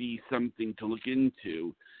might be something to look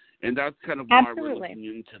into, and that's kind of why we're looking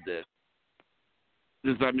into this.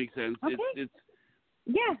 Does that make sense? Okay. It's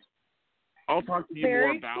yeah. I'll talk to you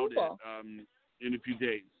more about it in a few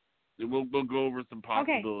days. And we'll go over some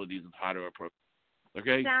possibilities of how to approach it.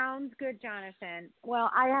 Okay? Sounds good, Jonathan. Well,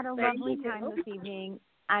 I had a lovely time this evening,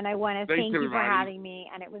 and I want to thank you for having me,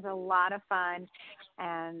 and it was a lot of fun.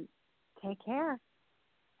 And take care.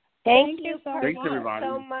 Thank you so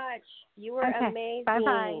much. You were amazing.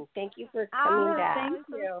 Bye-bye. Thank you for coming back. Thank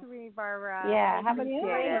you. So sweet, Barbara. Yeah, have a great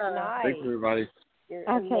night. Thanks, everybody. You're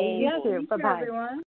amazing. You too. Bye-bye. Everyone.